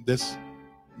us in this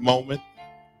moment.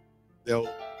 They'll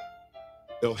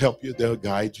help you. They'll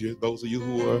guide you. Those of you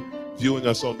who are viewing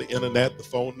us on the internet, the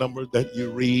phone number that you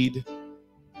read,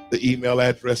 the email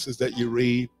addresses that you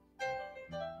read,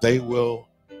 they will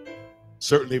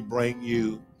certainly bring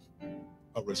you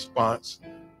a response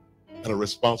and a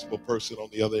responsible person on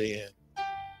the other end.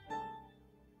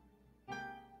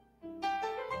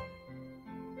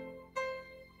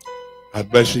 I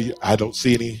bless you. I don't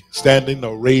see any standing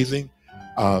or raising.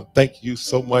 Thank you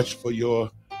so much for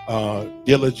your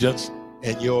diligence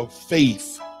and your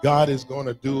faith. God is going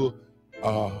to do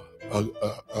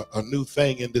a new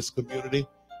thing in this community,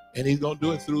 and he's going to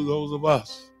do it through those of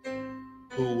us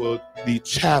who will be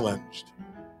challenged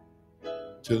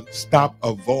to stop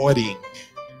avoiding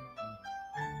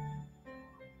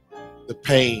the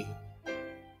pain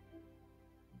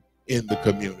in the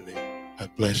community. I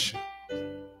bless you.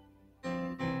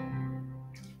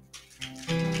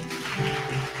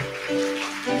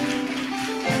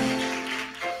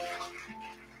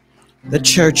 The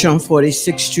church on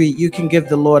 46th Street, you can give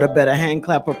the Lord a better hand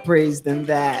clap of praise than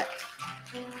that.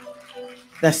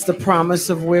 That's the promise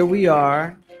of where we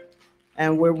are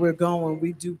and where we're going.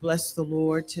 We do bless the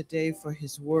Lord today for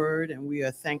his word, and we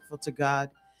are thankful to God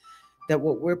that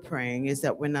what we're praying is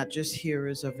that we're not just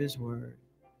hearers of his word,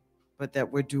 but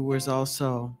that we're doers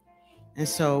also. And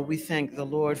so we thank the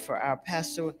Lord for our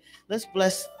pastor. Let's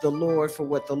bless the Lord for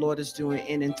what the Lord is doing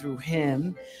in and through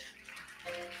him.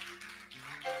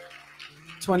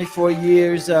 24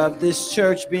 years of this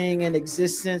church being in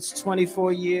existence,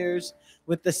 24 years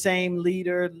with the same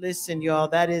leader. Listen, y'all,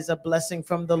 that is a blessing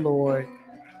from the Lord.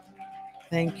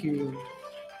 Thank you.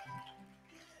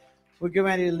 We're getting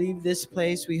ready to leave this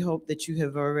place. We hope that you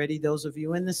have already, those of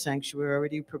you in the sanctuary,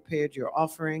 already prepared your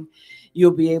offering.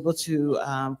 You'll be able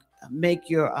to make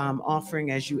your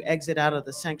offering as you exit out of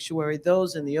the sanctuary.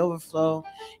 Those in the overflow,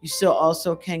 you still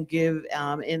also can give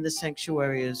in the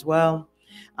sanctuary as well.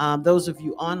 Those of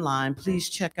you online, please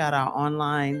check out our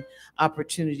online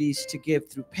opportunities to give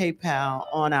through PayPal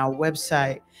on our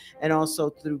website and also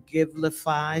through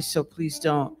Givelify. So please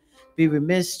don't be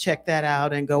remiss. Check that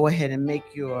out and go ahead and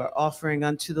make your offering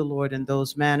unto the Lord in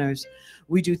those manners.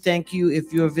 We do thank you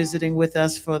if you're visiting with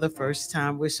us for the first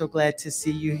time. We're so glad to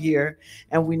see you here,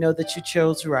 and we know that you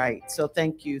chose right. So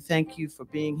thank you. Thank you for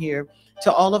being here.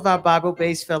 To all of our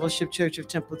Bible-based Fellowship Church of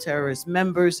Temple Terrace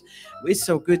members, it's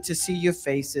so good to see your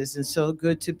faces and so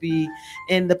good to be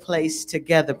in the place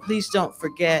together. Please don't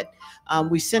forget,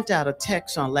 we sent out a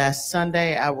text on last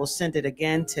Sunday. I will send it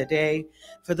again today.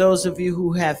 For those of you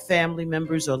who have family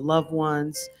members or loved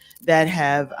ones that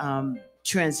have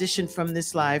transitioned from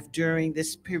this life during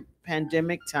this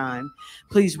pandemic time,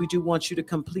 please, we do want you to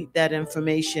complete that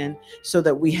information so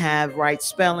that we have right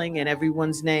spelling and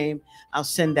everyone's name. I'll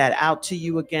send that out to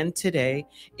you again today.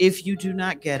 If you do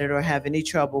not get it or have any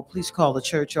trouble, please call the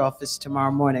church office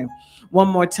tomorrow morning. One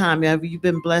more time, have you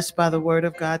been blessed by the word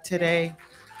of God today?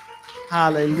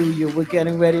 Hallelujah. We're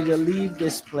getting ready to leave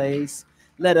this place.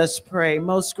 Let us pray.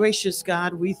 Most gracious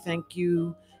God, we thank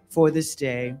you for this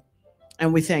day.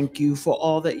 And we thank you for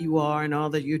all that you are and all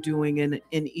that you're doing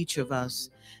in each of us.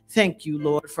 Thank you,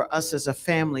 Lord, for us as a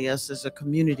family, us as a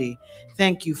community.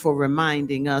 Thank you for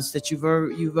reminding us that you've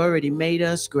already made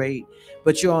us great,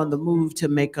 but you're on the move to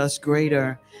make us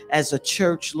greater as a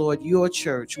church, Lord, your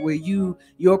church, where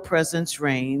your presence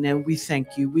reign. And we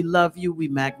thank you. We love you. We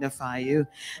magnify you.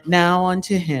 Now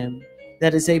unto him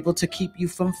that is able to keep you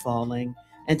from falling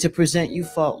and to present you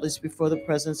faultless before the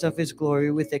presence of his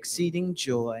glory with exceeding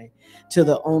joy. To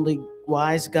the only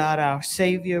wise God, our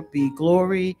Savior, be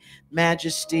glory,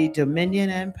 majesty, dominion,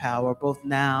 and power, both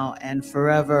now and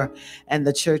forever. And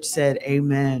the church said,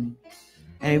 amen.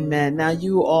 Amen. Now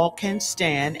you all can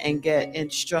stand and get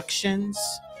instructions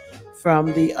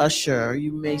from the usher.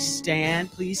 You may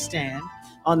stand, please stand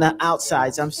on the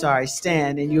outsides.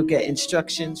 Stand, and you'll get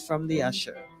instructions from the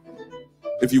usher.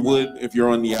 If you would, if you're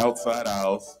on the outside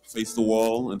aisles, face the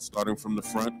wall and starting from the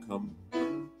front, come